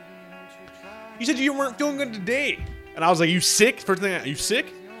 You said you weren't feeling good today, and I was like, "You sick?" First thing, are you sick?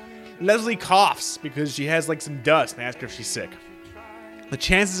 Leslie coughs because she has like some dust, and I ask her if she's sick. The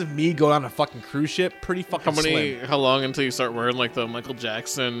chances of me going on a fucking cruise ship pretty fucking slim. How long until you start wearing like the Michael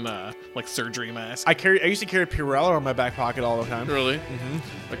Jackson like surgery mask? I used to carry Purell in my back pocket all the time. Really?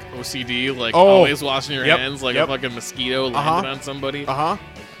 Like OCD, like Oh. always washing your Yep, hands like yep. a fucking mosquito landed Uh-huh. on somebody. Uh-huh.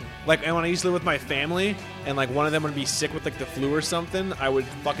 Like, and when I used to live with my family, and like one of them would be sick with like the flu or something, I would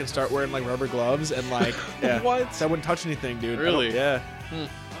fucking start wearing like rubber gloves and like, yeah. What? So I wouldn't touch anything, dude. I don't- Really? Yeah.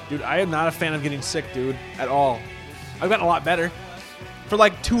 Dude, I am not a fan of getting sick, dude, at all. I've gotten a lot better. For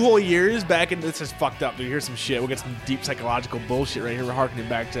like 2 whole years back in, this is fucked up, dude. Here's some shit. We'll get some deep psychological bullshit right here. We're harkening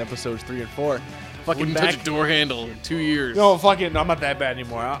back to episodes 3 and 4. Fucking Wouldn't touch a door handle in 2 years. No, fucking, I'm not that bad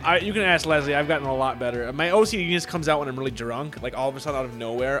anymore. You can ask Leslie. I've gotten a lot better. My OCD just comes out when I'm really drunk. Like all of a sudden, out of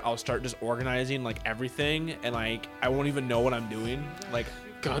nowhere, I'll start just organizing like everything, and like I won't even know what I'm doing. Like,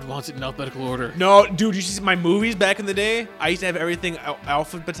 God wants it in alphabetical order. no, dude, you see my movies back in the day? I used to have everything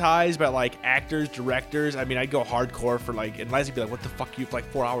alphabetized by like actors, directors. I mean, I'd go hardcore for like, and Leslie'd be like, "What the fuck? You for like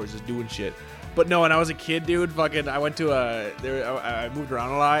 4 hours just doing shit." But no, when I was a kid, dude, fucking, I went to I moved around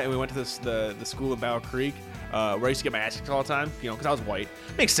a lot, and we went to the school in Battle Creek, where I used to get my ass kicked all the time, you know, because I was white.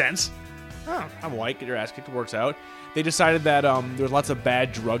 Makes sense. Oh, I'm white, get your ass kicked, it works out. They decided that there was lots of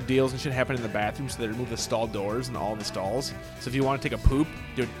bad drug deals and shit happening in the bathroom, so they removed the stall doors in all the stalls. So if you want to take a poop,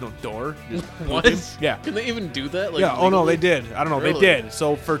 there's no door. Just What? pooping. Yeah. Can they even do that? Like, Yeah, oh no, legally? they did. I don't know, Really? they did.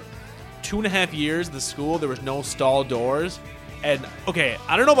 So for 2.5 years, the school, there was no stall doors. And, okay,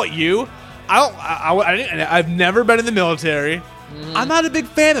 I don't know about you. I've never been in the military. Mm-hmm. I'm not a big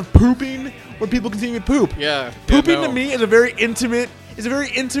fan of pooping when people continue to poop. Yeah. Pooping yeah, no. to me is a very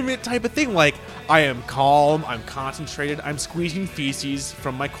intimate type of thing. Like, I am calm, I'm concentrated, I'm squeezing feces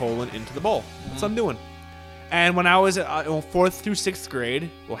from my colon into the bowl. That's what I'm doing. And when I was 4th through 6th grade,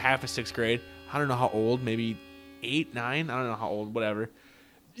 well, half of 6th grade, I don't know how old, maybe 8, 9, I don't know how old, whatever.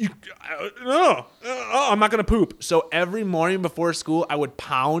 I'm not gonna poop. So every morning before school, I would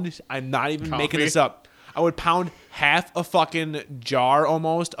pound. I'm not even making Coffee? this up. I would pound half a fucking jar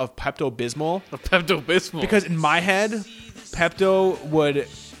almost of Pepto-Bismol. Pepto-Bismol. Because in my head, Pepto would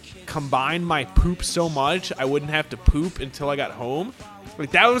combine my poop so much I wouldn't have to poop until I got home.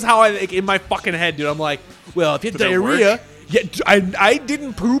 Like that was how in my fucking head, dude. I'm like, well, if you have Did that diarrhea, work? yeah, I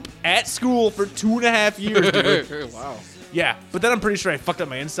didn't poop at school for 2.5 years, dude. Wow. Yeah, but then I'm pretty sure I fucked up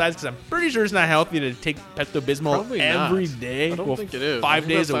my insides because I'm pretty sure it's not healthy to take Pepto-Bismol Probably every not. day. I don't Well, think it is. 5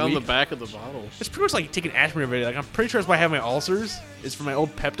 days a on week. the back of the bottle. It's pretty much like taking aspirin every day. Like I'm pretty sure that's why I have my ulcers. Is from my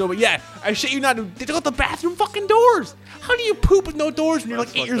old Pepto. But yeah, I shit you not. Dude, they took out the bathroom fucking doors. How do you poop with no doors when you're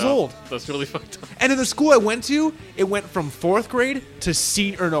like 8 years old? That's really fucked up. And in the school I went to, it went from 4th grade to was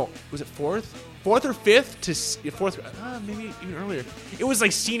it 4th? 4th or 5th to 4th grade. Maybe even earlier. It was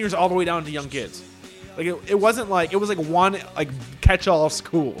like seniors all the way down to young kids. Like it wasn't like, it was like one like catch-all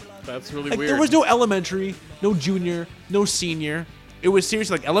school. That's really Like weird. there was no elementary, no junior, no senior. It was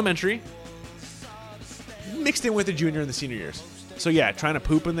seriously like elementary mixed in with the junior and the senior years. So yeah, trying to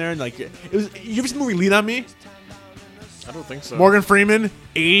poop in there and like it was. You ever seen the movie Lean on Me? I don't think so. Morgan Freeman,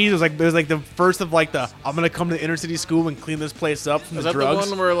 80s. It was like the first of like the I'm gonna come to the inner city school and clean this place up from Is the that drugs.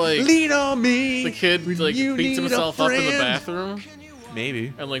 the one where like Lean on me. the kid when like you beats need a himself up in the friend. bathroom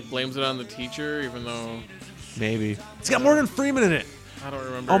Maybe, and like blames it on the teacher, even though maybe it's got Morgan Freeman in it. I don't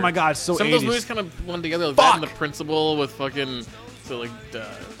remember. Oh my god, so Some 80s. of those movies kind of blend together. Like that Fuck! and The Principal with fucking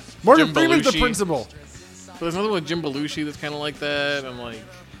Morgan Jim Freeman's the Belushi. principal. But there's another one with Jim Belushi that's kind of like that. I'm like,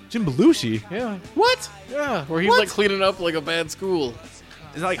 Jim Belushi. yeah, What? yeah, where he's What? like cleaning up like a bad school.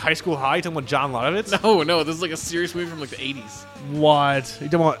 Is that like High School High? You talking about John Lovitz? No, this is like a serious movie from like the 80s. What? You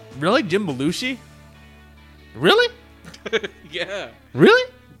talking about really Jim Belushi? Really? Yeah,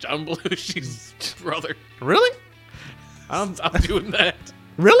 Really? John Belushi's brother. Really? Stop doing that.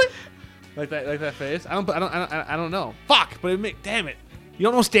 Really? Like that face? I don't know. Fuck! But damn it! You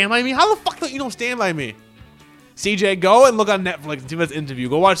don't know Stand By Me? How the fuck don't you know Stand By Me? CJ, go and look on Netflix and see this interview.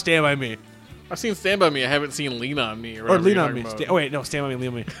 Go watch Stand By Me I've seen Stand By Me. I haven't seen Lean on Me. or whatever Lean you're on Me. talking about. Oh wait, no, Stand By Me, Lean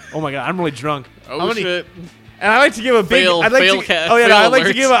on Me. Oh my god, I'm really drunk. Oh How many- shit! And I like to give a big. Fail- I'd like fail to, cat- oh yeah, no, fail I'd like to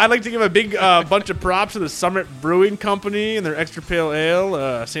alert. give. I'd like to give a big bunch of props to the Summit Brewing Company and their extra pale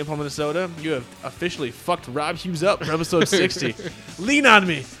ale, St. Paul, Minnesota. You have officially fucked Rob Hughes up for episode 60. Lean on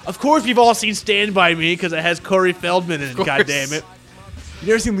Me. Of course, we've all seen Stand By Me because it has Corey Feldman in it. course. God damn it. You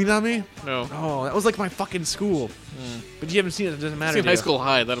never seen Lean on Me? No. Oh, that was like my fucking school. But you haven't seen it. It doesn't matter. I've seen to High you. School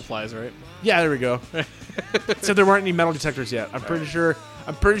High. That applies, right? Yeah, there we go. Except there weren't any metal detectors yet. I'm pretty sure.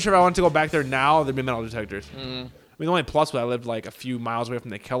 If I want to go back there now, there'd be metal detectors. I mean, the only plus was I lived like a few miles away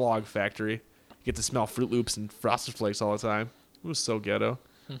from the Kellogg factory. You get to smell Fruit Loops and Frosted Flakes all the time. It was so ghetto.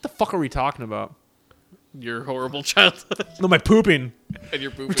 What the fuck are we talking about? Your horrible childhood No, my pooping. and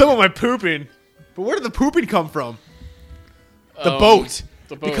your poop. We're talking about my pooping. But where did the pooping come from? The Um, boat.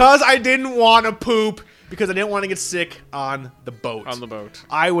 the boat. Because I didn't want to poop. Because I didn't want to get sick on the boat. On the boat.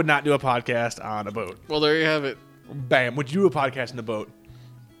 I would not do a podcast on a boat. Well, there you have it. Bam. Would you do a podcast in the boat?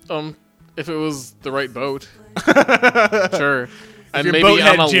 If it was the right boat, sure. And Your maybe boat on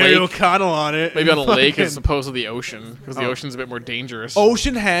had a Jerry lake. O'Connell on it. Maybe on a lake Fucking- as opposed to the ocean, because the Oh. ocean's a bit more dangerous.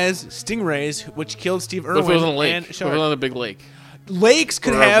 Ocean has stingrays, which killed Steve But Irwin. if it was on a lake, and if it shark. was on a big lake. Lakes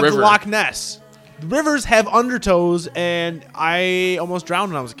could or a have the river. Loch Ness. Rivers have undertows, and I almost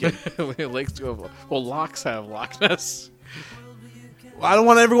drowned when I was a kid. Lakes do have. Well, locks have Loch Ness. I don't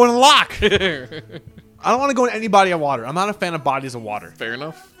want to ever go in a lock. I don't want to go in any body of water. I'm not a fan of bodies of water. Fair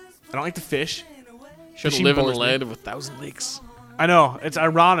enough. I don't like to fish. Should Fishing live in the bores me. land of 1,000 lakes. I know. It's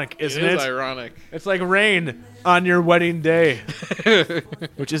ironic, isn't It it? is ironic. It's like rain on your wedding day,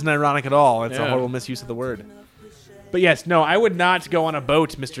 which isn't ironic at all. It's a Yeah. horrible misuse of the word. But yes, no, I would not go on a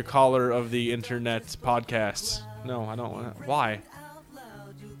boat, Mr. Caller of the internet podcasts. No, I don't want to. Why?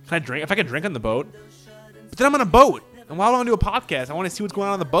 Can I drink? If I can drink on the boat? But then I'm on a boat. And why do I want to do a podcast? I want to see what's going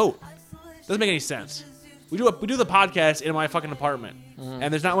on the boat. Doesn't make any sense. We do the podcast in my fucking apartment.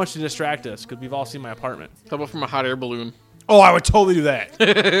 And there's not much to distract us because we've all seen my apartment. How about from a hot air balloon? Oh, I would totally do that.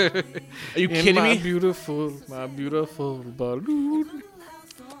 Are you kidding my me? my beautiful balloon.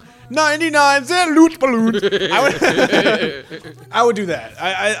 99 cent loot balloon. I would do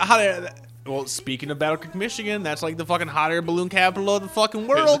that. Well, speaking of Battle Creek, Michigan, that's like the fucking hot air balloon capital of the fucking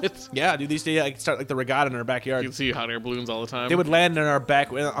world. Is it? Yeah, dude, these days like start like the regatta in our backyard. You can see hot air balloons all the time. They would land in our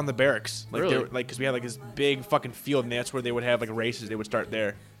back on the barracks, like Really? they were, like because we had like this big fucking field, and that's where they would have like races. They would start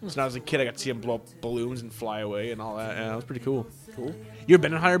there. So when I was a kid, I got to see them blow up balloons and fly away and all that. Yeah, it was pretty cool. Cool. You ever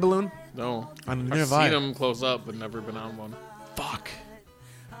been in a hot air balloon? No. I've I've seen them close up, but never been on one. Fuck.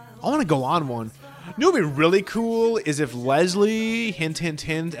 I want to go on one. You know what would be really cool is if Leslie, hint, hint,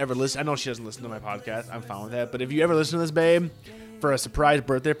 hint, ever listen. I know she doesn't listen to my podcast. I'm fine with that. But if you ever listen to this, babe, for a surprise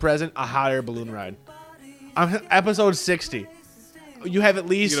birthday present, a hot air balloon ride. On episode 60. You have at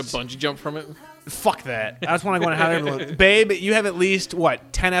least... You get a bungee jump from it? Fuck that. I just want to go on a hot air balloon. Babe, you have at least,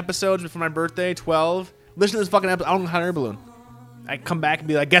 10 episodes before my birthday? 12? Listen to this fucking episode. I want a hot air balloon. I come back and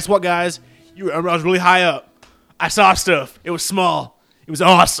be like, guess what, guys? I was really high up. I saw stuff. It was small. It was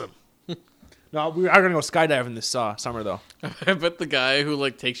awesome. No, we are gonna go skydiving this summer though. I bet the guy who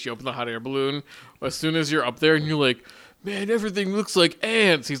like takes you up in the hot air balloon, as soon as you're up there and you're like, man, everything looks like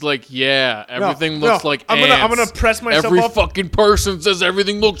ants. He's like, yeah, everything looks like I'm ants. gonna press myself Every up. fucking person says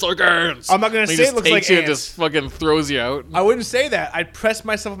everything looks like ants. I'm not gonna And he say it just looks takes like you and ants. just fucking throws you out. I wouldn't say that. I'd press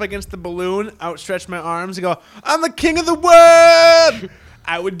myself up against the balloon, outstretch my arms, and go, "I'm the king of the world."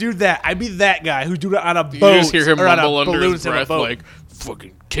 I would do that. I'd be that guy who do it on a boat. You just hear him or on a mumble under balloon his instead of a breath boat. like,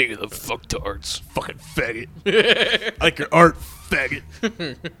 fucking king of the fucktards. Fucking faggot. I like your art, faggot.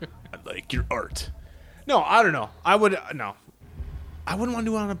 I like your art. No, I don't know. I wouldn't want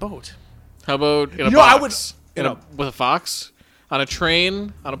to do it on a boat. How about in a You know, box? I would- With a fox? On a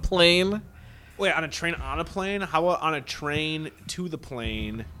train? On a plane? Wait, on a train, on a plane? How about on a train to the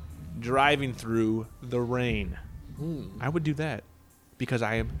plane, driving through the rain? I would do that because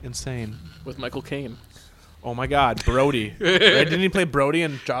I am insane. With Michael Caine. Oh my God, Brody! Right? Didn't he play Brody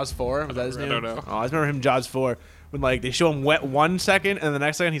in Jaws 4? Was that his name? don't know. Oh, I just remember him in Jaws 4 when like they show him wet 1 second and the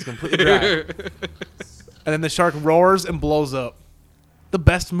next second he's completely dry, and then the shark roars and blows up. The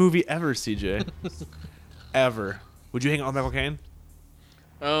best movie ever, CJ. Ever. Would you hang out with Michael Caine?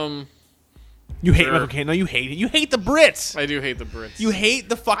 You hate Sure. Michael Caine? No, you hate it. You hate the Brits. I do hate the Brits. You hate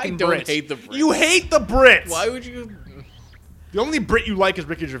the fucking I don't Brits. hate the Brits. You hate the Brits. Why would you? The only Brit you like is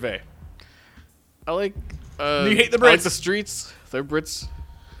Ricky Gervais. I like. You hate the I like Brits? the streets. They're Brits.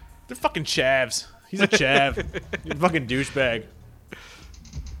 They're fucking chavs. He's a chav. He's a fucking douchebag.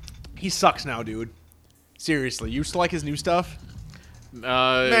 He sucks now, dude. Seriously, you still like his new stuff?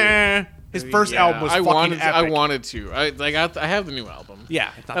 Nah. His first yeah, album was fucking I epic. wanted to. I have the new album.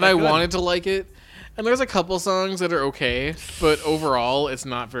 Yeah, it's not And that I good. wanted to like it. And there's a couple songs that are okay, but overall, it's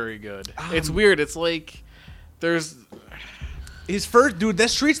not very good. It's weird. It's like there's. His first, dude. The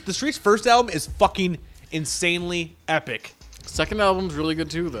Streets' first album is fucking insanely epic. Second album's really good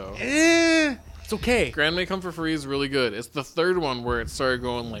too, though. It's okay. Grand May Come for Free is really good. It's the third one where it started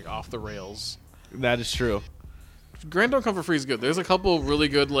going like off the rails. That is true. Grand Don't Come for Free is good. There's a couple really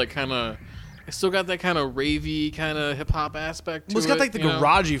good, like, kind of. It's still got that kind of ravey, kind of hip hop aspect to Well, it's got like the you know?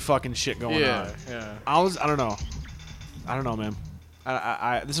 garagey fucking shit going Yeah, on. yeah. I don't know, man.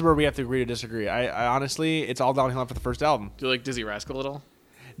 This is where we have to agree to disagree. I honestly, it's all downhill after the first album. Do you like Dizzy Rascal at all?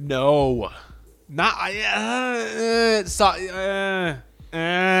 No, not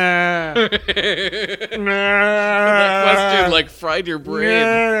That question, like, fried your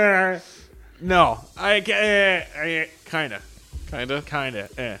brain. No, I kind of.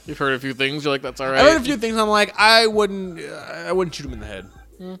 You've heard a few things. You're like, that's all right. I heard a few things. I'm like, I wouldn't shoot him in the head.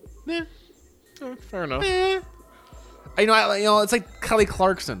 Fair enough. It's like Kelly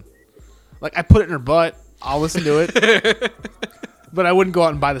Clarkson. Like, I put it in her butt. I'll listen to it, but I wouldn't go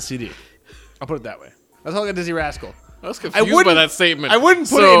out and buy the CD. I'll put it that way. That's how I got Dizzy Rascal. I was confused by wouldn't- that statement. I wouldn't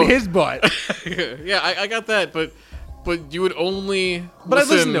put it in his butt. Yeah, I got that, but But you would only. But I'd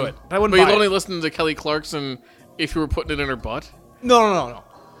listen to it. I wouldn't But you'd buy only it. listen to Kelly Clarkson if you were putting it in her butt. No.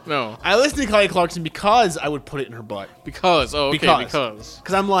 No, I listen to Kelly Clarkson because I would put it in her butt. because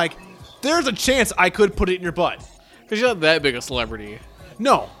Because I'm like, there's a chance I could put it in your butt. you're not that big a celebrity.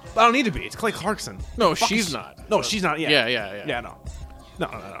 No, I don't need to be. It's Kelly Clarkson. No, Fuck she's is- not. No, But- she's not. Yeah. Yeah, no.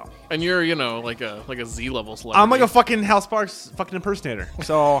 And you're, like a Z level celebrity. I'm like a fucking Hal Sparks fucking impersonator.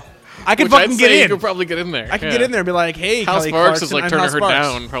 So I can Which I'd fucking say get You in. could probably get in there. I can get in there and be like, hey, Hal Kelly Sparks Clarkson, is like I'm turning Hal her Sparks.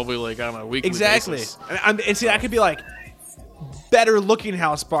 down probably like on a weekly Exactly. basis. And see, I could be like better looking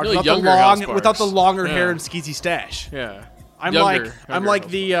Hal Sparks Really without the younger Hal long, Sparks. without the longer Yeah. hair and skeezy stash. Yeah. I'm Younger like Hal Sparks.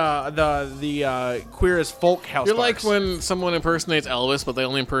 the queer as folk Hal You're Sparks. like when someone impersonates Elvis, but they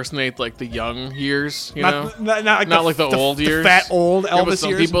only impersonate like the young years, you not, know? not Like the old years. the fat old Yeah, but Elvis some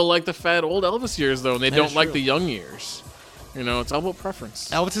years. people like the fat old Elvis years though, and they That don't is like true. the young years. You know, it's all about preference.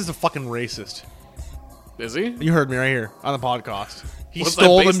 Elvis is a fucking racist. Is he? You heard me right here on the podcast. He What's that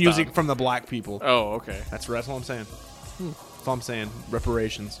stole the based music on? from the black people. Oh, okay. That's all I'm saying. That's all I'm saying.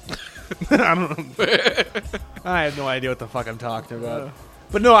 Reparations. I don't know. I have no idea what the fuck I'm talking about.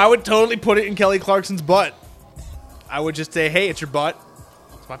 But no, I would totally put it in Kelly Clarkson's butt. I would just say, hey, it's your butt.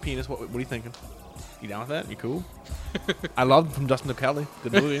 It's my penis. What are you thinking? You down with that? You cool? I love him from Justin to Kelly.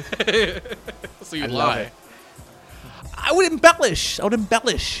 Good movie. So you I love lie. it. I would embellish.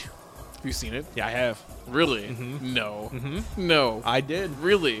 Have you seen it? Yeah, I have. Really? Mm-hmm. No. No. I did.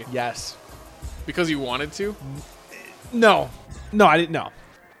 Really? Yes. Because you wanted to? No, I didn't know.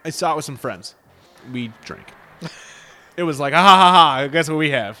 I saw it with some friends. We drank. It was like, ha ha ha! Guess what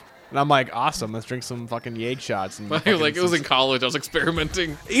we have? And I'm like, awesome. Let's drink some fucking Yeg shots. And Like fucking it was in college. I was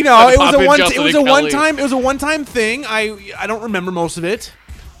experimenting. you know, it was Pop in a one. Justin It was and a one Kelly. time. It was a one time thing. I don't remember most of it.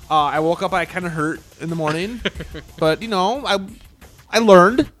 I woke up. I kind of hurt in the morning, but you know, I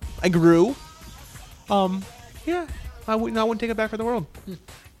learned. I grew. Yeah. I wouldn't take it back for the world.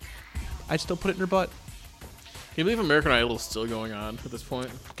 I'd still put it in her butt. Can you believe American Idol is still going on at this point?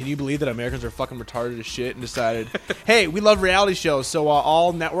 Can you believe that Americans are fucking retarded as shit and decided, hey, we love reality shows, so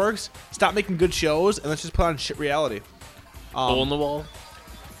all networks stop making good shows and let's just put on shit reality. Hole in the Wall?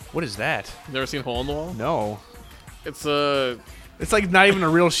 What is that? Never seen Hole in the Wall? No. It's It's like not even a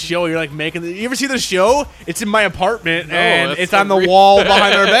real show. You're like making. You ever see the show? It's in my apartment and that's it's a on the real- wall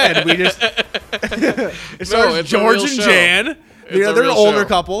behind our bed. We just. It stars it's a George real and show. Jan. It's a They're an real older show.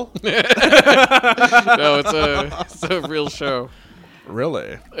 couple. no, it's a real show.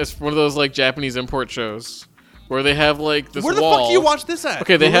 Really? It's one of those like Japanese import shows where they have like this Where the wall. fuck do you watch this at?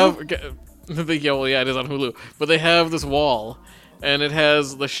 Okay, they Hulu? have. Yeah, it is on Hulu. But they have this wall, and it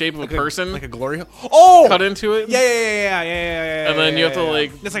has the shape of a person like a glory hole. Oh, cut into it. Yeah. And then you have to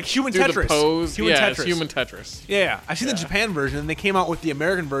like It's like human do Tetris. the pose. Human yeah, Tetris. it's human Tetris. Yeah, I've seen the Japan version, and they came out with the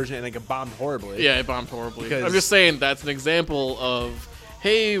American version, and they got bombed horribly. Yeah, it bombed horribly. Because- I'm just saying that's an example of.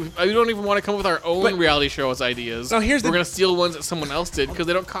 Hey, we don't even want to come up with our own But- reality show as ideas. No, here's We're the- gonna steal ones that someone else did because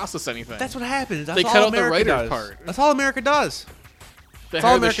they don't cost us anything. That's what happens. That's They all cut out the America writer's does. part. That's all America does. They all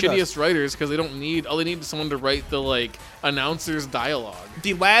hire the America does. shittiest writers because they don't need. All they need is someone to write the like announcer's dialogue.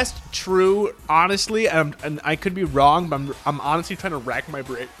 The last true, honestly, and I could be wrong, but I'm honestly trying to rack my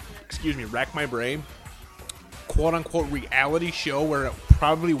brain. Rack my brain. "Quote unquote" reality show where it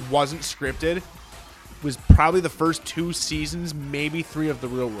probably wasn't scripted was probably the first 2 seasons, maybe 3 of The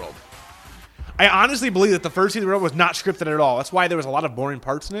Real World. I honestly believe that the first season of The Real World was not scripted at all. That's why there was a lot of boring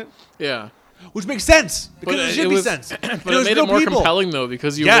parts in it, Yeah, which makes sense because it should be was, sense. But And it was made real it more people. compelling though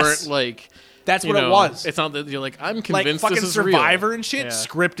because you Yes. weren't like. That's you what know, it was. It's not that you're like I'm Like convinced fucking this is Survivor real. and shit, Yeah.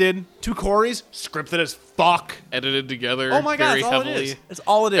 scripted. 2 Corys, scripted as fuck. Edited together. Oh my god, very that's all heavily. it is. That's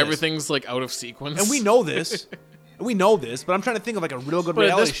all it is. Everything's like out of sequence. And we know this. But I'm trying to think of like a real good But at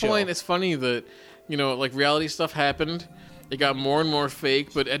reality this show. point, it's funny that like reality stuff happened. It got more and more fake,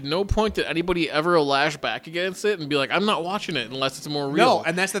 but at no point did anybody ever lash back against it and be like, "I'm not watching it unless it's more real." No,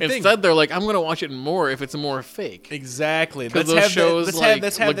 and that's the thing. Instead, they're like, "I'm going to watch it more if it's more fake." Exactly. 'Cause those shows like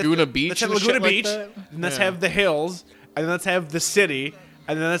Laguna Beach Let's have and Laguna shit like Beach, that. and let's Yeah. have the hills, and then let's have the city,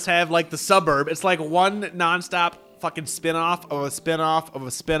 and then let's have like the suburb. It's like one nonstop fucking spin-off of a spin-off of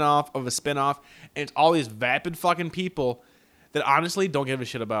a spin-off of a spin-off, and it's all these vapid fucking people that honestly don't give a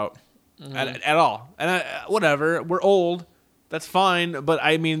shit about at all. And whatever, we're old. That's fine, but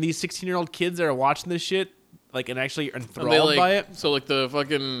I mean, these 16-year-old kids that are watching this shit, like, and actually are And enthralled by it. So like the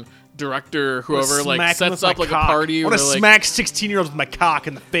fucking director, I wanna whoever, like smack them sets with up my like cock. a party I where want to like. smack 16-year-olds with my cock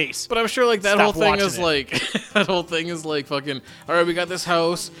in the face. But I'm sure like that Stop whole thing watching is it. like that whole thing is like fucking. All right, we got this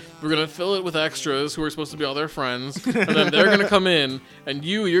house. We're gonna fill it with extras who are supposed to be all their friends, and then they're gonna come in, and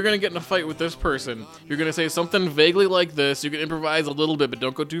you're gonna get in a fight with this person. You're gonna say something vaguely like this. You can improvise a little bit, but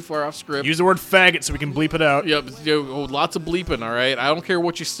don't go too far off script. Use the word faggot so we can bleep it out. Yep, lots of bleeping. All right, I don't care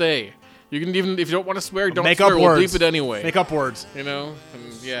what you say. You can even if you don't want to swear, don't Make swear. up We'll words. bleep it anyway. Make up words. You know,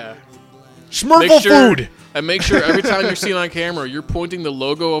 and yeah. Schmurfle food. And make sure every time you're seen on camera, you're pointing the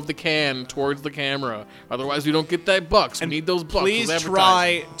logo of the can towards the camera. Otherwise, we don't get that bucks. We need those bucks. Please with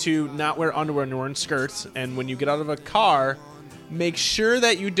try to not wear underwear and wearing skirts. And when you get out of a car, make sure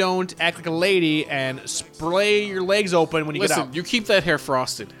that you don't act like a lady and spray your legs open when you get Listen, out. you keep that hair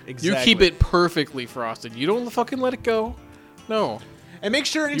frosted. You Exactly. keep it perfectly frosted. You don't fucking let it go. No. And make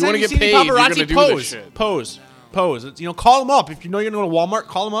sure wanna anytime you, get see any paid, you're paparazzi, gonna do pose. this shit. Pose. It's, call them up. If you know you're going to go to Walmart,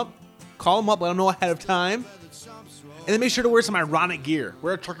 call them up. Call them up. Let them know ahead of time. And then make sure to wear some ironic gear.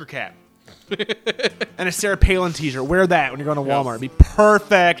 Wear a trucker cap. And a Sarah Palin t-shirt. Wear that when you're going to Walmart. It'd be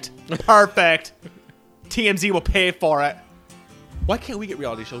perfect. Perfect. TMZ will pay for it. Why can't we get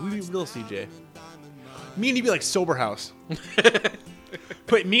reality shows? We be real, CJ. Me and you be like Sober House.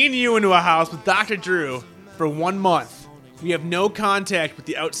 Put me and you into a house with Dr. Drew for 1 month. We have no contact with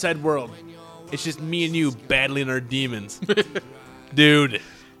the outside world. It's just me and you battling our demons. Dude,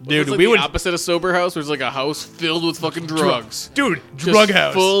 It's like we the would. opposite of Sober House, where it's like a house filled with fucking drugs. Dude, Just drug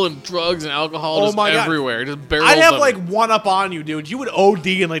house. full of drugs and alcohol Oh just my God. everywhere. Just barrels I'd have of like it. one up on you, dude. You would OD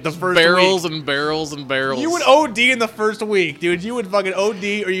in like the first barrels week. and barrels and barrels. You would OD in the first week, dude. You would fucking OD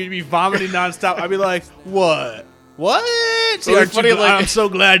or you'd be vomiting nonstop. I'd be like, what? What? See, Well, it's funny, like- I'm so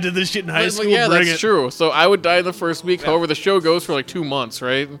glad I did this shit in high Like, school. yeah, Bring that's it. true. So I would die in the first week. However, the show goes for like 2 months,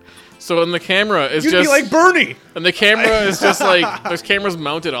 right? So in the camera is You'd just be like Bernie. and the camera is just like there's cameras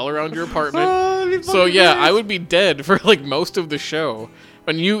mounted all around your apartment. That'd be So fucking yeah, great. I would be dead for like most of the show.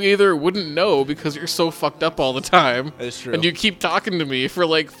 And you either wouldn't know because you're so fucked up all the time. That is true. And you keep talking to me for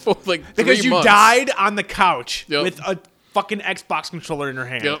like Because 3 you months. died on the couch Yep. with a fucking Xbox controller in your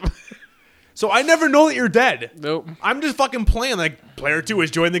hand. Yep. So I never know that you're dead. Nope. I'm just fucking playing like player 2 is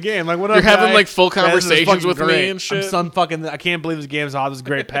joining the game. Like what up, You're having, guy? like, full Yeah, this is conversations fucking with me great. and shit. I'm some fucking I can't believe this game's on. This is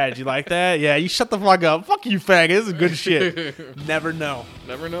great patch. You like that? Yeah, you shut the fuck up. Fuck you, faggot. This is good shit. Never know.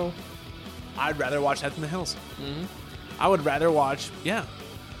 Never know. I'd rather watch that than the hills. Mm-hmm. I would rather watch, yeah.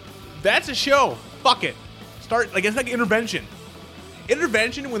 That's a show. Fuck it. Start, like, it's like Intervention.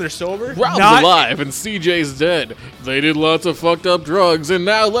 Intervention when they're sober. Rob's not- alive and CJ's dead. They did lots of fucked up drugs, and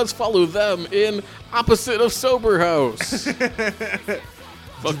now let's follow them in opposite of Sober House. Fucked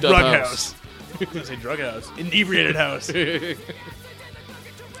up Drug house. house. I was gonna say drug house. Inebriated house.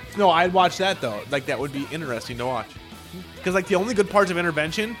 No, I'd watch that though. Like that would be interesting to watch. Because like the only good parts of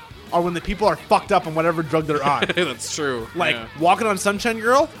Intervention are when the people are fucked up on whatever drug they're on. That's true. Like yeah. Walking on Sunshine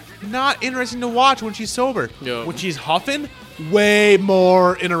Girl, not interesting to watch when she's sober. Yeah. When she's huffing, way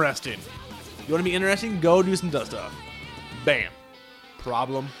more interesting. You want to be interesting? Go do some dust off. Bam.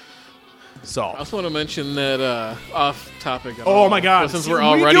 Problem I solved. also want to mention that off topic. at Oh all, my god! but since See, we're what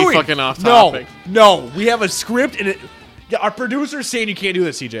are you already doing? fucking off topic. No, we have a script and it. Yeah, our producer's saying you can't do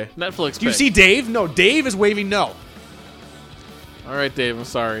this, CJ. Netflix. Do you pick. see Dave? No, Dave is waving no. All right, Dave. I'm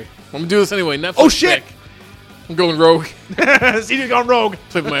sorry. I'm gonna do this anyway. Netflix. Oh, shit. pick. I'm going rogue. CJ's gone rogue.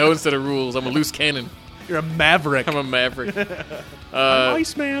 Play with my own set of rules. I'm a loose cannon. You're a maverick. I'm a maverick.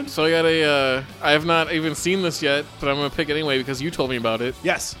 Iceman. So I got a. I have not even seen this yet, but I'm gonna pick it anyway because you told me about it.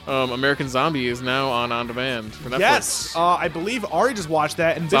 Yes. American Zombie is now on demand for Netflix. Yes. I believe Ari just watched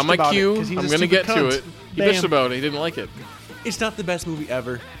that and It's on bitched my about queue. it 'cause he's I'm a gonna stupid get to cunt. it. He Bam. bitched about it. He didn't like it. It's not the best movie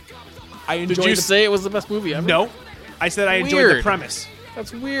ever. I enjoyed Did you the say it was the best movie ever? No. I said I enjoyed the Weird. premise.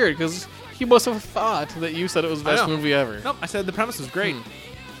 That's weird because he must have thought that you said it was the I best know. movie ever. Nope, I said the premise was great.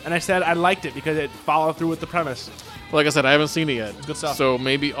 And I said I liked it because it followed through with the premise. Like I said, I haven't seen it yet. good stuff. So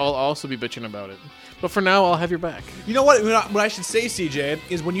maybe I'll also be bitching about it. But for now, I'll have your back. You know what? What I should say, CJ,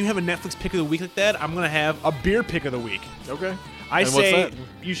 is when you have a Netflix pick of the week like that, I'm gonna have a beer pick of the week. Okay. I And what's say that?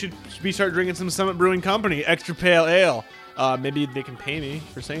 you should start drinking some Summit Brewing Company Extra Pale Ale. Maybe they can pay me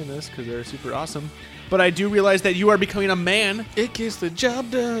for saying this because they're super awesome. But I do realize that you are becoming a man. It gets the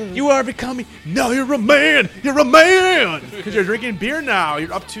job done. You are becoming. Now you're a man. You're a man. Because you're drinking beer now.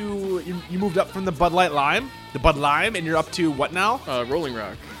 You're up to. You moved up from the Bud Light Lime, and you're up to what now? Rolling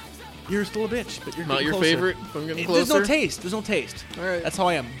Rock. You're still a bitch, but you're Not getting your closer. favorite. I'm getting There's closer. no taste. There's no taste. All right. That's how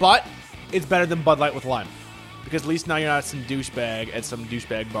I am. But it's better than Bud Light with lime. Because at least now you're not some douchebag at some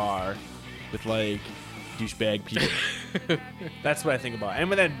douchebag bar with like douchebag people. That's what I think about.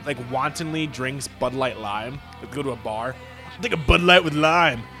 Anyone that like wantonly drinks Bud Light lime, like go to a bar, I'll take a Bud Light with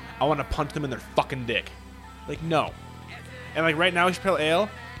lime. I want to punch them in their fucking dick. Like, no. And like right now, we should pale ale.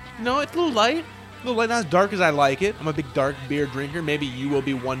 No, it's a little light. A little light, not as dark as I like it. I'm a big dark beer drinker. Maybe you will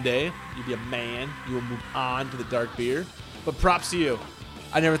be one day. You'll be a man. You will move on to the dark beer. But props to you.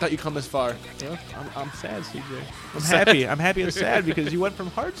 I never thought you'd come this far. Yeah, I'm sad, CJ. I'm happy. I'm happy and sad because you went from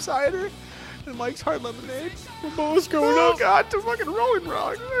hard cider and Mike's Hard Lemonade. We're both going, oh God, to fucking Rolling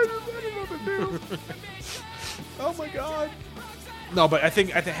Rock. I don't know what to do. Oh my God. No, but I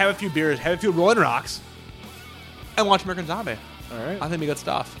think have a few beers, have a few Rolling Rocks, and watch American Zombie. All right. I think it'd be good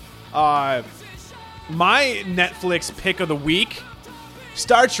stuff. My Netflix pick of the week,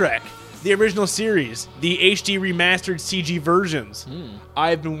 Star Trek, the original series, the HD remastered CG versions.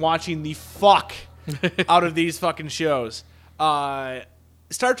 I've been watching the fuck out of these fucking shows.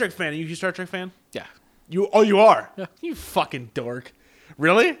 Star Trek fan, are you a Star Trek fan? Yeah. You are? Yeah. You fucking dork.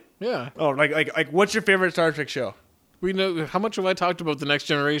 Really? Yeah. Oh, like what's your favorite Star Trek show? We know how much have I talked about The Next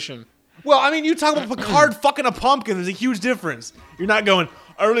Generation? Well, I mean, you talk about Picard fucking a pumpkin. There's a huge difference. You're not going,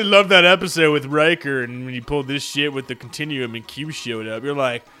 I really love that episode with Riker, and when you pulled this shit with the Continuum and Q showed up, you're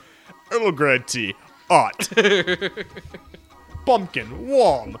like, Earl Grey tea, ot. Pumpkin,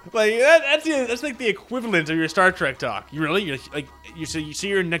 warm. Like, that's like the equivalent of your Star Trek talk. You really? You say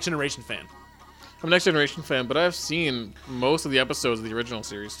you're a Next Generation fan. I'm a Next Generation fan, but I've seen most of the episodes of the original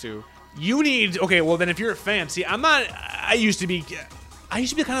series, too. You need, okay, well then if you're a fan, see, I used to be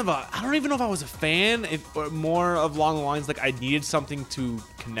kind of I don't even know if I was a fan, or more of along the lines, like I needed something to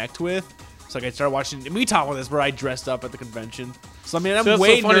connect with. So like I started watching, and we talked about this, where I dressed up at the convention. So I mean, I'm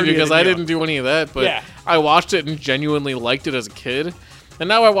way so funny nerdier because than I you. didn't do any of that, but Yeah. I watched it and genuinely liked it as a kid. And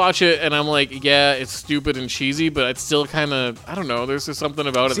now I watch it and I'm like, yeah, it's stupid and cheesy, but it's still kind of, I don't know, there's just something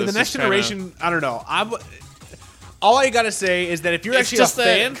about it. See, the that's Next just kinda- Generation, I don't know. All I gotta say is that if you're actually a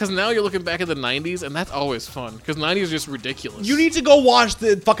fan, because now you're looking back at the 90s and that's always fun because 90s is just ridiculous. you need to go watch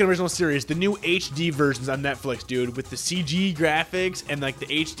the fucking original series, the new HD versions on Netflix, dude, with the CG graphics and like the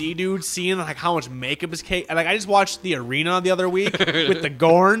HD, dude, seeing like how much makeup is cake. Like I just watched The Arena the other week with the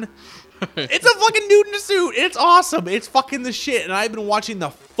Gorn. It's a fucking dude in a suit. It's awesome. It's fucking the shit. And I've been watching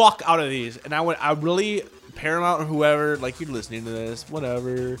the fuck out of these. And I really, Paramount or whoever, like you're listening to this,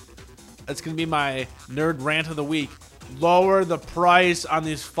 whatever. It's gonna be my nerd rant of the week. Lower the price on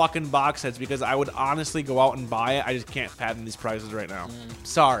these fucking box sets because I would honestly go out and buy it. I just can't fathom these prices right now.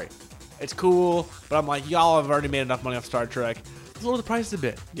 Sorry. It's cool, but I'm like, y'all have already made enough money off Star Trek. Let's lower the price a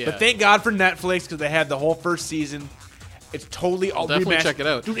bit. Yeah. But thank God for Netflix because they had the whole first season. It's totally all Definitely remastered. check it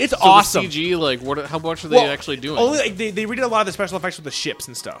out. Dude, it's So awesome. The CG, like, how much are they actually doing? Only like they redid a lot of the special effects with the ships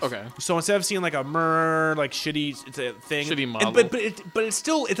and stuff. Okay. So instead of seeing like a like shitty, it's a thing. Shitty and- model. but it's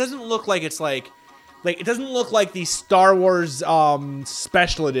still, it doesn't look like it's like it doesn't look like the Star Wars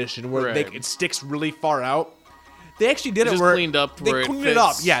special edition where Right. it sticks really far out. They actually did It's it just where cleaned up They where it cleaned it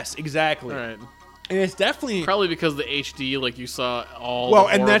up. fits. Yes, exactly. All right. And it's definitely Probably because the HD, like you saw all. well,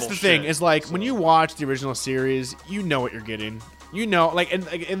 the and that's the horrible thing shit, is like so. when you watch the original series, you know what you're getting. You know, like, and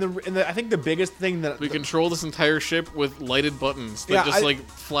I think the biggest thing that We control this entire ship with lighted buttons that Yeah, just I- like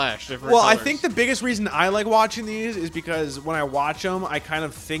flash different well, I colors. think the biggest reason I like watching these is because when I watch them, I kind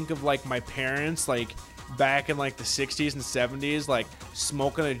of think of like my parents, like back in like the 60s and 70s, like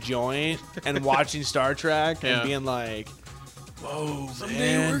smoking a joint and watching Star Trek Yeah. and being like, "Whoa, Someday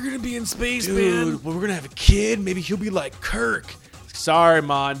man, we're gonna be in space, dude, well, we're gonna have a kid. Maybe he'll be like Kirk." Sorry,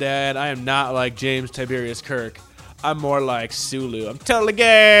 Mom, Dad, I am not like James Tiberius Kirk. I'm more like Sulu. I'm totally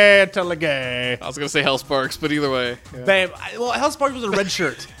gay. Totally gay. I was gonna say Hal Sparks, but either way, Babe, well, Hal Sparks was a red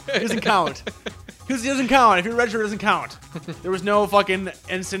shirt. He doesn't count. He doesn't count. If you're a red shirt, it doesn't count. There was no fucking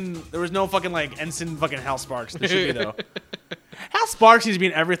ensign. There was no fucking like ensign fucking Hal Sparks. There should be though. Hal Sparks needs to be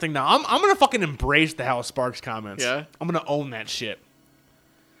in everything now. I'm gonna fucking embrace the Hal Sparks comments. Yeah? I'm gonna own that shit.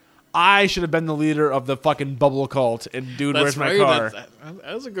 I should have been the leader of the fucking bubble cult. And dude, that's where's my right. car?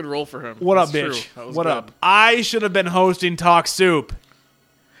 That was a good role for him. What up, That's bitch? true. That was What good. up? I should have been hosting Talk Soup.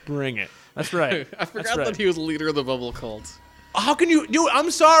 Bring it. That's right. I forgot that he was the leader of the bubble cult. How can you, dude?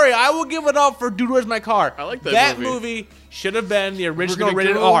 I'm sorry. I will give it up for Dude, Where's My Car? I like that That movie. movie should have been the We're original gonna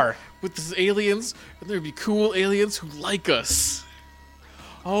rated go R. with these aliens, and there'd be cool aliens who like us.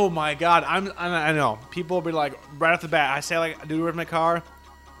 Oh my god, I know. People will be like, right off the bat, I say like, Dude, Where's My Car?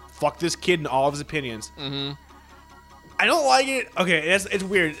 Fuck this kid and all of his opinions. Mm-hmm. I don't like it. Okay, it's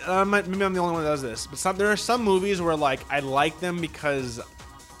weird. Maybe I'm the only one that does this. But there are some movies where like I like them because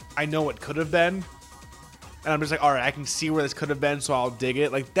I know it could have been. And I'm just like, all right, I can see where this could have been, so I'll dig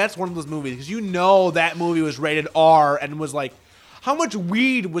it. Like, that's one of those movies, because you know that movie was rated R and was like, how much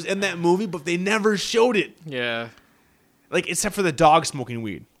weed was in that movie, but they never showed it. Yeah. Like, except for the dog smoking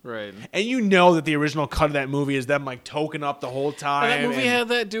weed. Right. And you know that the original cut of that movie is them, like, toking up the whole time. And that movie had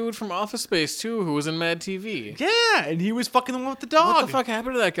that dude from Office Space, too, who was in Mad TV. Yeah, and he was fucking the one with the dog. What the fuck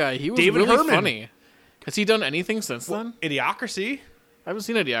happened to that guy? He was David really Herman. funny. Has he done anything since then? Idiocracy. I haven't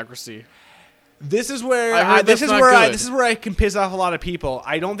seen Idiocracy. This is where I heard this that's is not where good. this is where I can piss off a lot of people.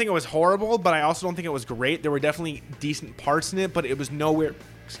 I don't think it was horrible, but I also don't think it was great. There were definitely decent parts in it, but it was nowhere.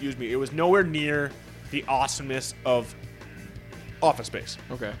 Excuse me. It was nowhere near the awesomeness of Office Space.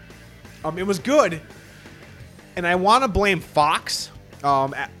 Okay. It was good, and I want to blame Fox.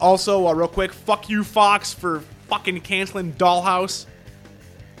 Also, real quick, fuck you, Fox, for fucking canceling Dollhouse.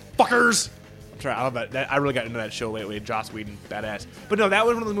 Fuckers. I'm sorry, I love that. I really got into that show lately. Joss Whedon, badass. But no, that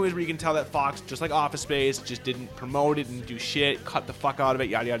was one of those movies where you can tell that Fox, just like Office Space, just didn't promote it, didn't do shit, cut the fuck out of it,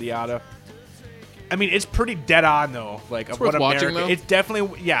 yada yada yada. I mean, it's pretty dead on though. Like of worth what watching, America. though? It's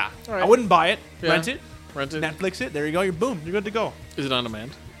definitely I right. wouldn't buy it. Yeah. Rent it. Rent it. Netflix it. There you go. You're boom. You're good to go. Is it on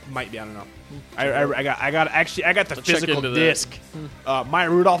demand? Might be. I don't know. I got the check physical into that. disc. Maya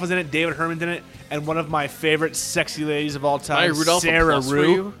Rudolph is in it. David Herman's in it, and one of my favorite sexy ladies of all time, Maya Rudolph a Sarah plus for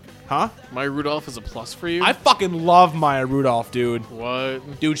Rue. you? Huh? Maya Rudolph is a plus for you? I fucking love Maya Rudolph, dude.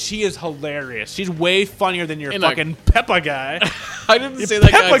 What? Dude, she is hilarious. She's way funnier than your In a- fucking Peppa guy. I didn't Your say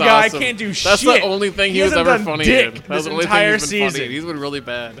that Peppa guy's guy awesome. can't do That's shit. the only thing He he was hasn't ever done funny dick in. That's this the only entire thing he's been season. funny. He's been really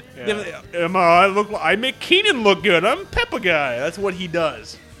bad. Yeah. I make Keenan look good. I'm Peppa guy. That's what he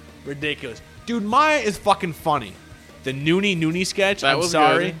does. Ridiculous. Dude, Maya is fucking funny. The Noonie sketch, That I'm was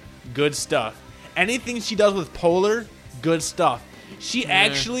sorry. Good stuff. Anything she does with Polar, good stuff. She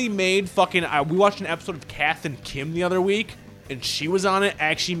actually made fucking... we watched an episode of Kath and Kim the other week, and she was on it.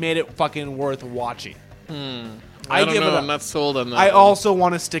 Actually made it fucking worth watching. I don't know. I'm not sold on that. I one. also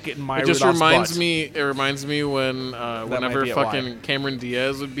want to stick it in my It just Rudolph's reminds butt. me. It reminds me when whenever be it, why. fucking Cameron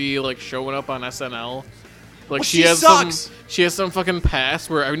Diaz would be like showing up on SNL. Like Well, she she has sucks. she has some fucking pass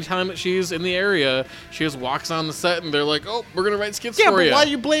where every time that she's in the area, she just walks on the set and they're like, "Oh, we're gonna write skits Yeah, for but you." why are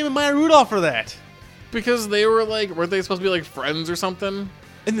you blaming Maya Rudolph for that? Because they were like, weren't they supposed to be like friends or something?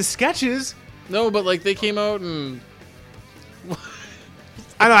 In the sketches... No, but like they came out and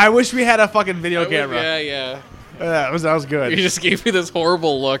I know, I wish we had a fucking video camera. yeah. That was You good. just gave me this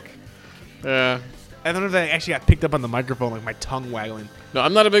horrible look. Yeah. I don't know if I actually got picked up on the microphone, like my tongue waggling. No,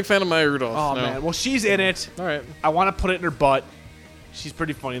 I'm not a big fan of Maya Rudolph. Oh, no. man. Well, she's in it. All right. I want to put it in her butt. She's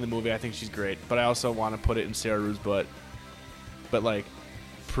pretty funny in the movie. I think she's great. But I also want to put it in Sarah Rue's butt. But, like,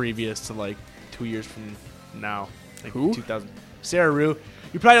 previous to, like, 2 years from now. Like Who? 2000. Sarah Rue.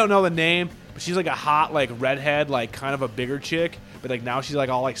 You probably don't know the name, but she's, like, a hot, like, redhead, like, kind of a bigger chick. But, like, now she's, like,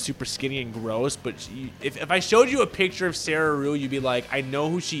 all, like, super skinny and gross. But if I showed you a picture of Sarah Rue, you'd be like, I know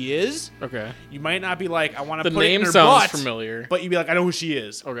who she is. Okay. You might not be like, I want to The put it in name her sounds butt, familiar. but you'd be like, I know who she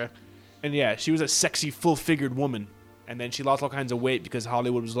is. Okay. And yeah, she was a sexy, full-figured woman. And then she lost all kinds of weight because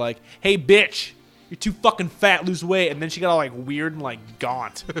Hollywood was like, hey, bitch, you're too fucking fat, lose weight. And then she got all, like, weird and, like,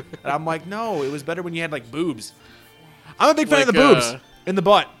 gaunt. And I'm like, no, it was better when you had, like, boobs. I'm a big fan of the boobs. In the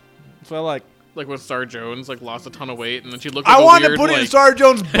butt. That's what I like. Like when Star Jones like lost a ton of weight and then she looked. I Like wanted weird, to put it in like- Star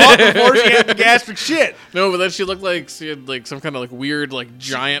Jones' butt before she had the gastric shit. No, but then she looked like she had like some kind of like weird like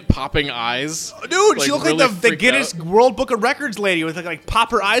giant popping eyes. Dude, Like, she looked really like the freaked Guinness out. World Book of Records lady with like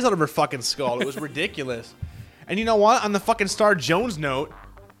pop her eyes out of her fucking skull. It was ridiculous. And you know what? On the fucking Star Jones note,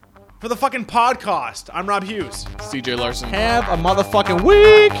 for the fucking podcast, I'm Rob Hughes. CJ Larson. Have a motherfucking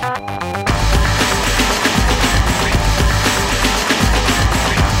week.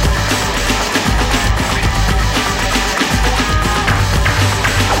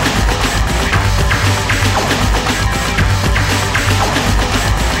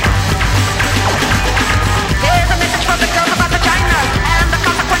 Here's a message from the girl about vagina and the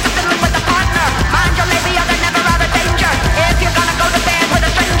consequences dealing with a partner. Mind your labia, they're never out of danger. If you're gonna go to bed with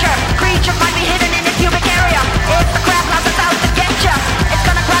a stranger, creature might be hidden in the pubic area. It's the crab mouse that's out to get ya. It's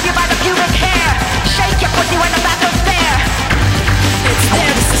gonna grab you by the pubic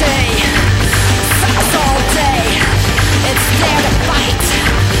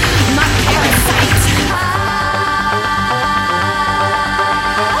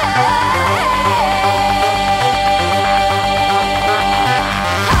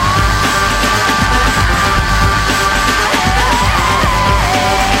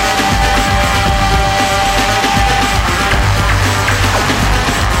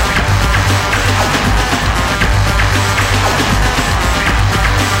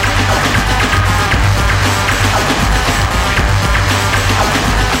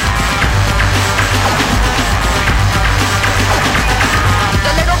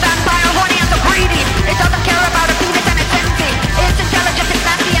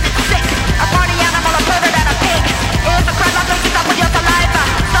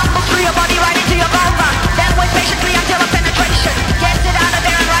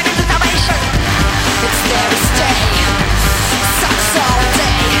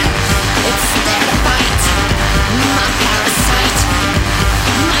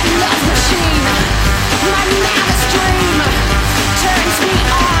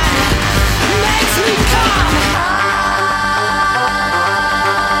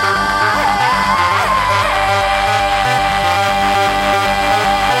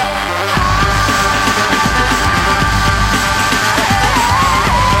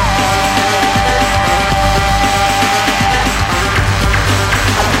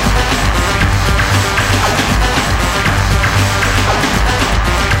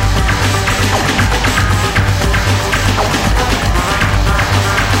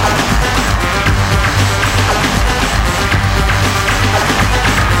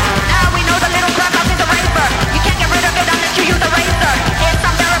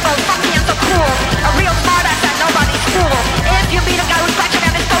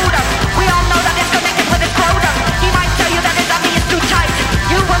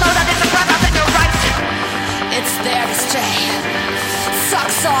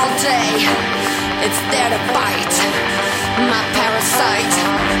sucks all day. It's there to bite. My parasite,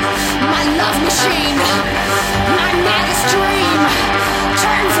 my love machine, my maddest dream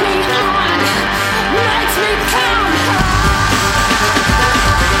turns me on, makes me come.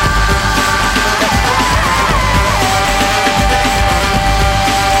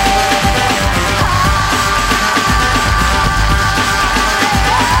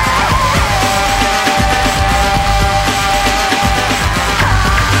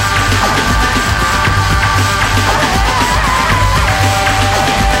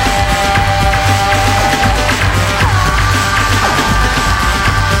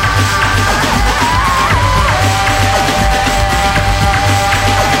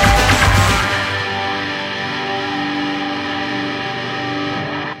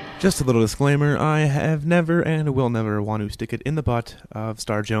 Just a little disclaimer, I have never and will never want to stick it in the butt of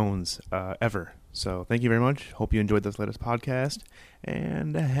Star Jones, ever. So thank you very much. Hope you enjoyed this latest podcast,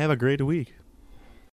 and have a great week.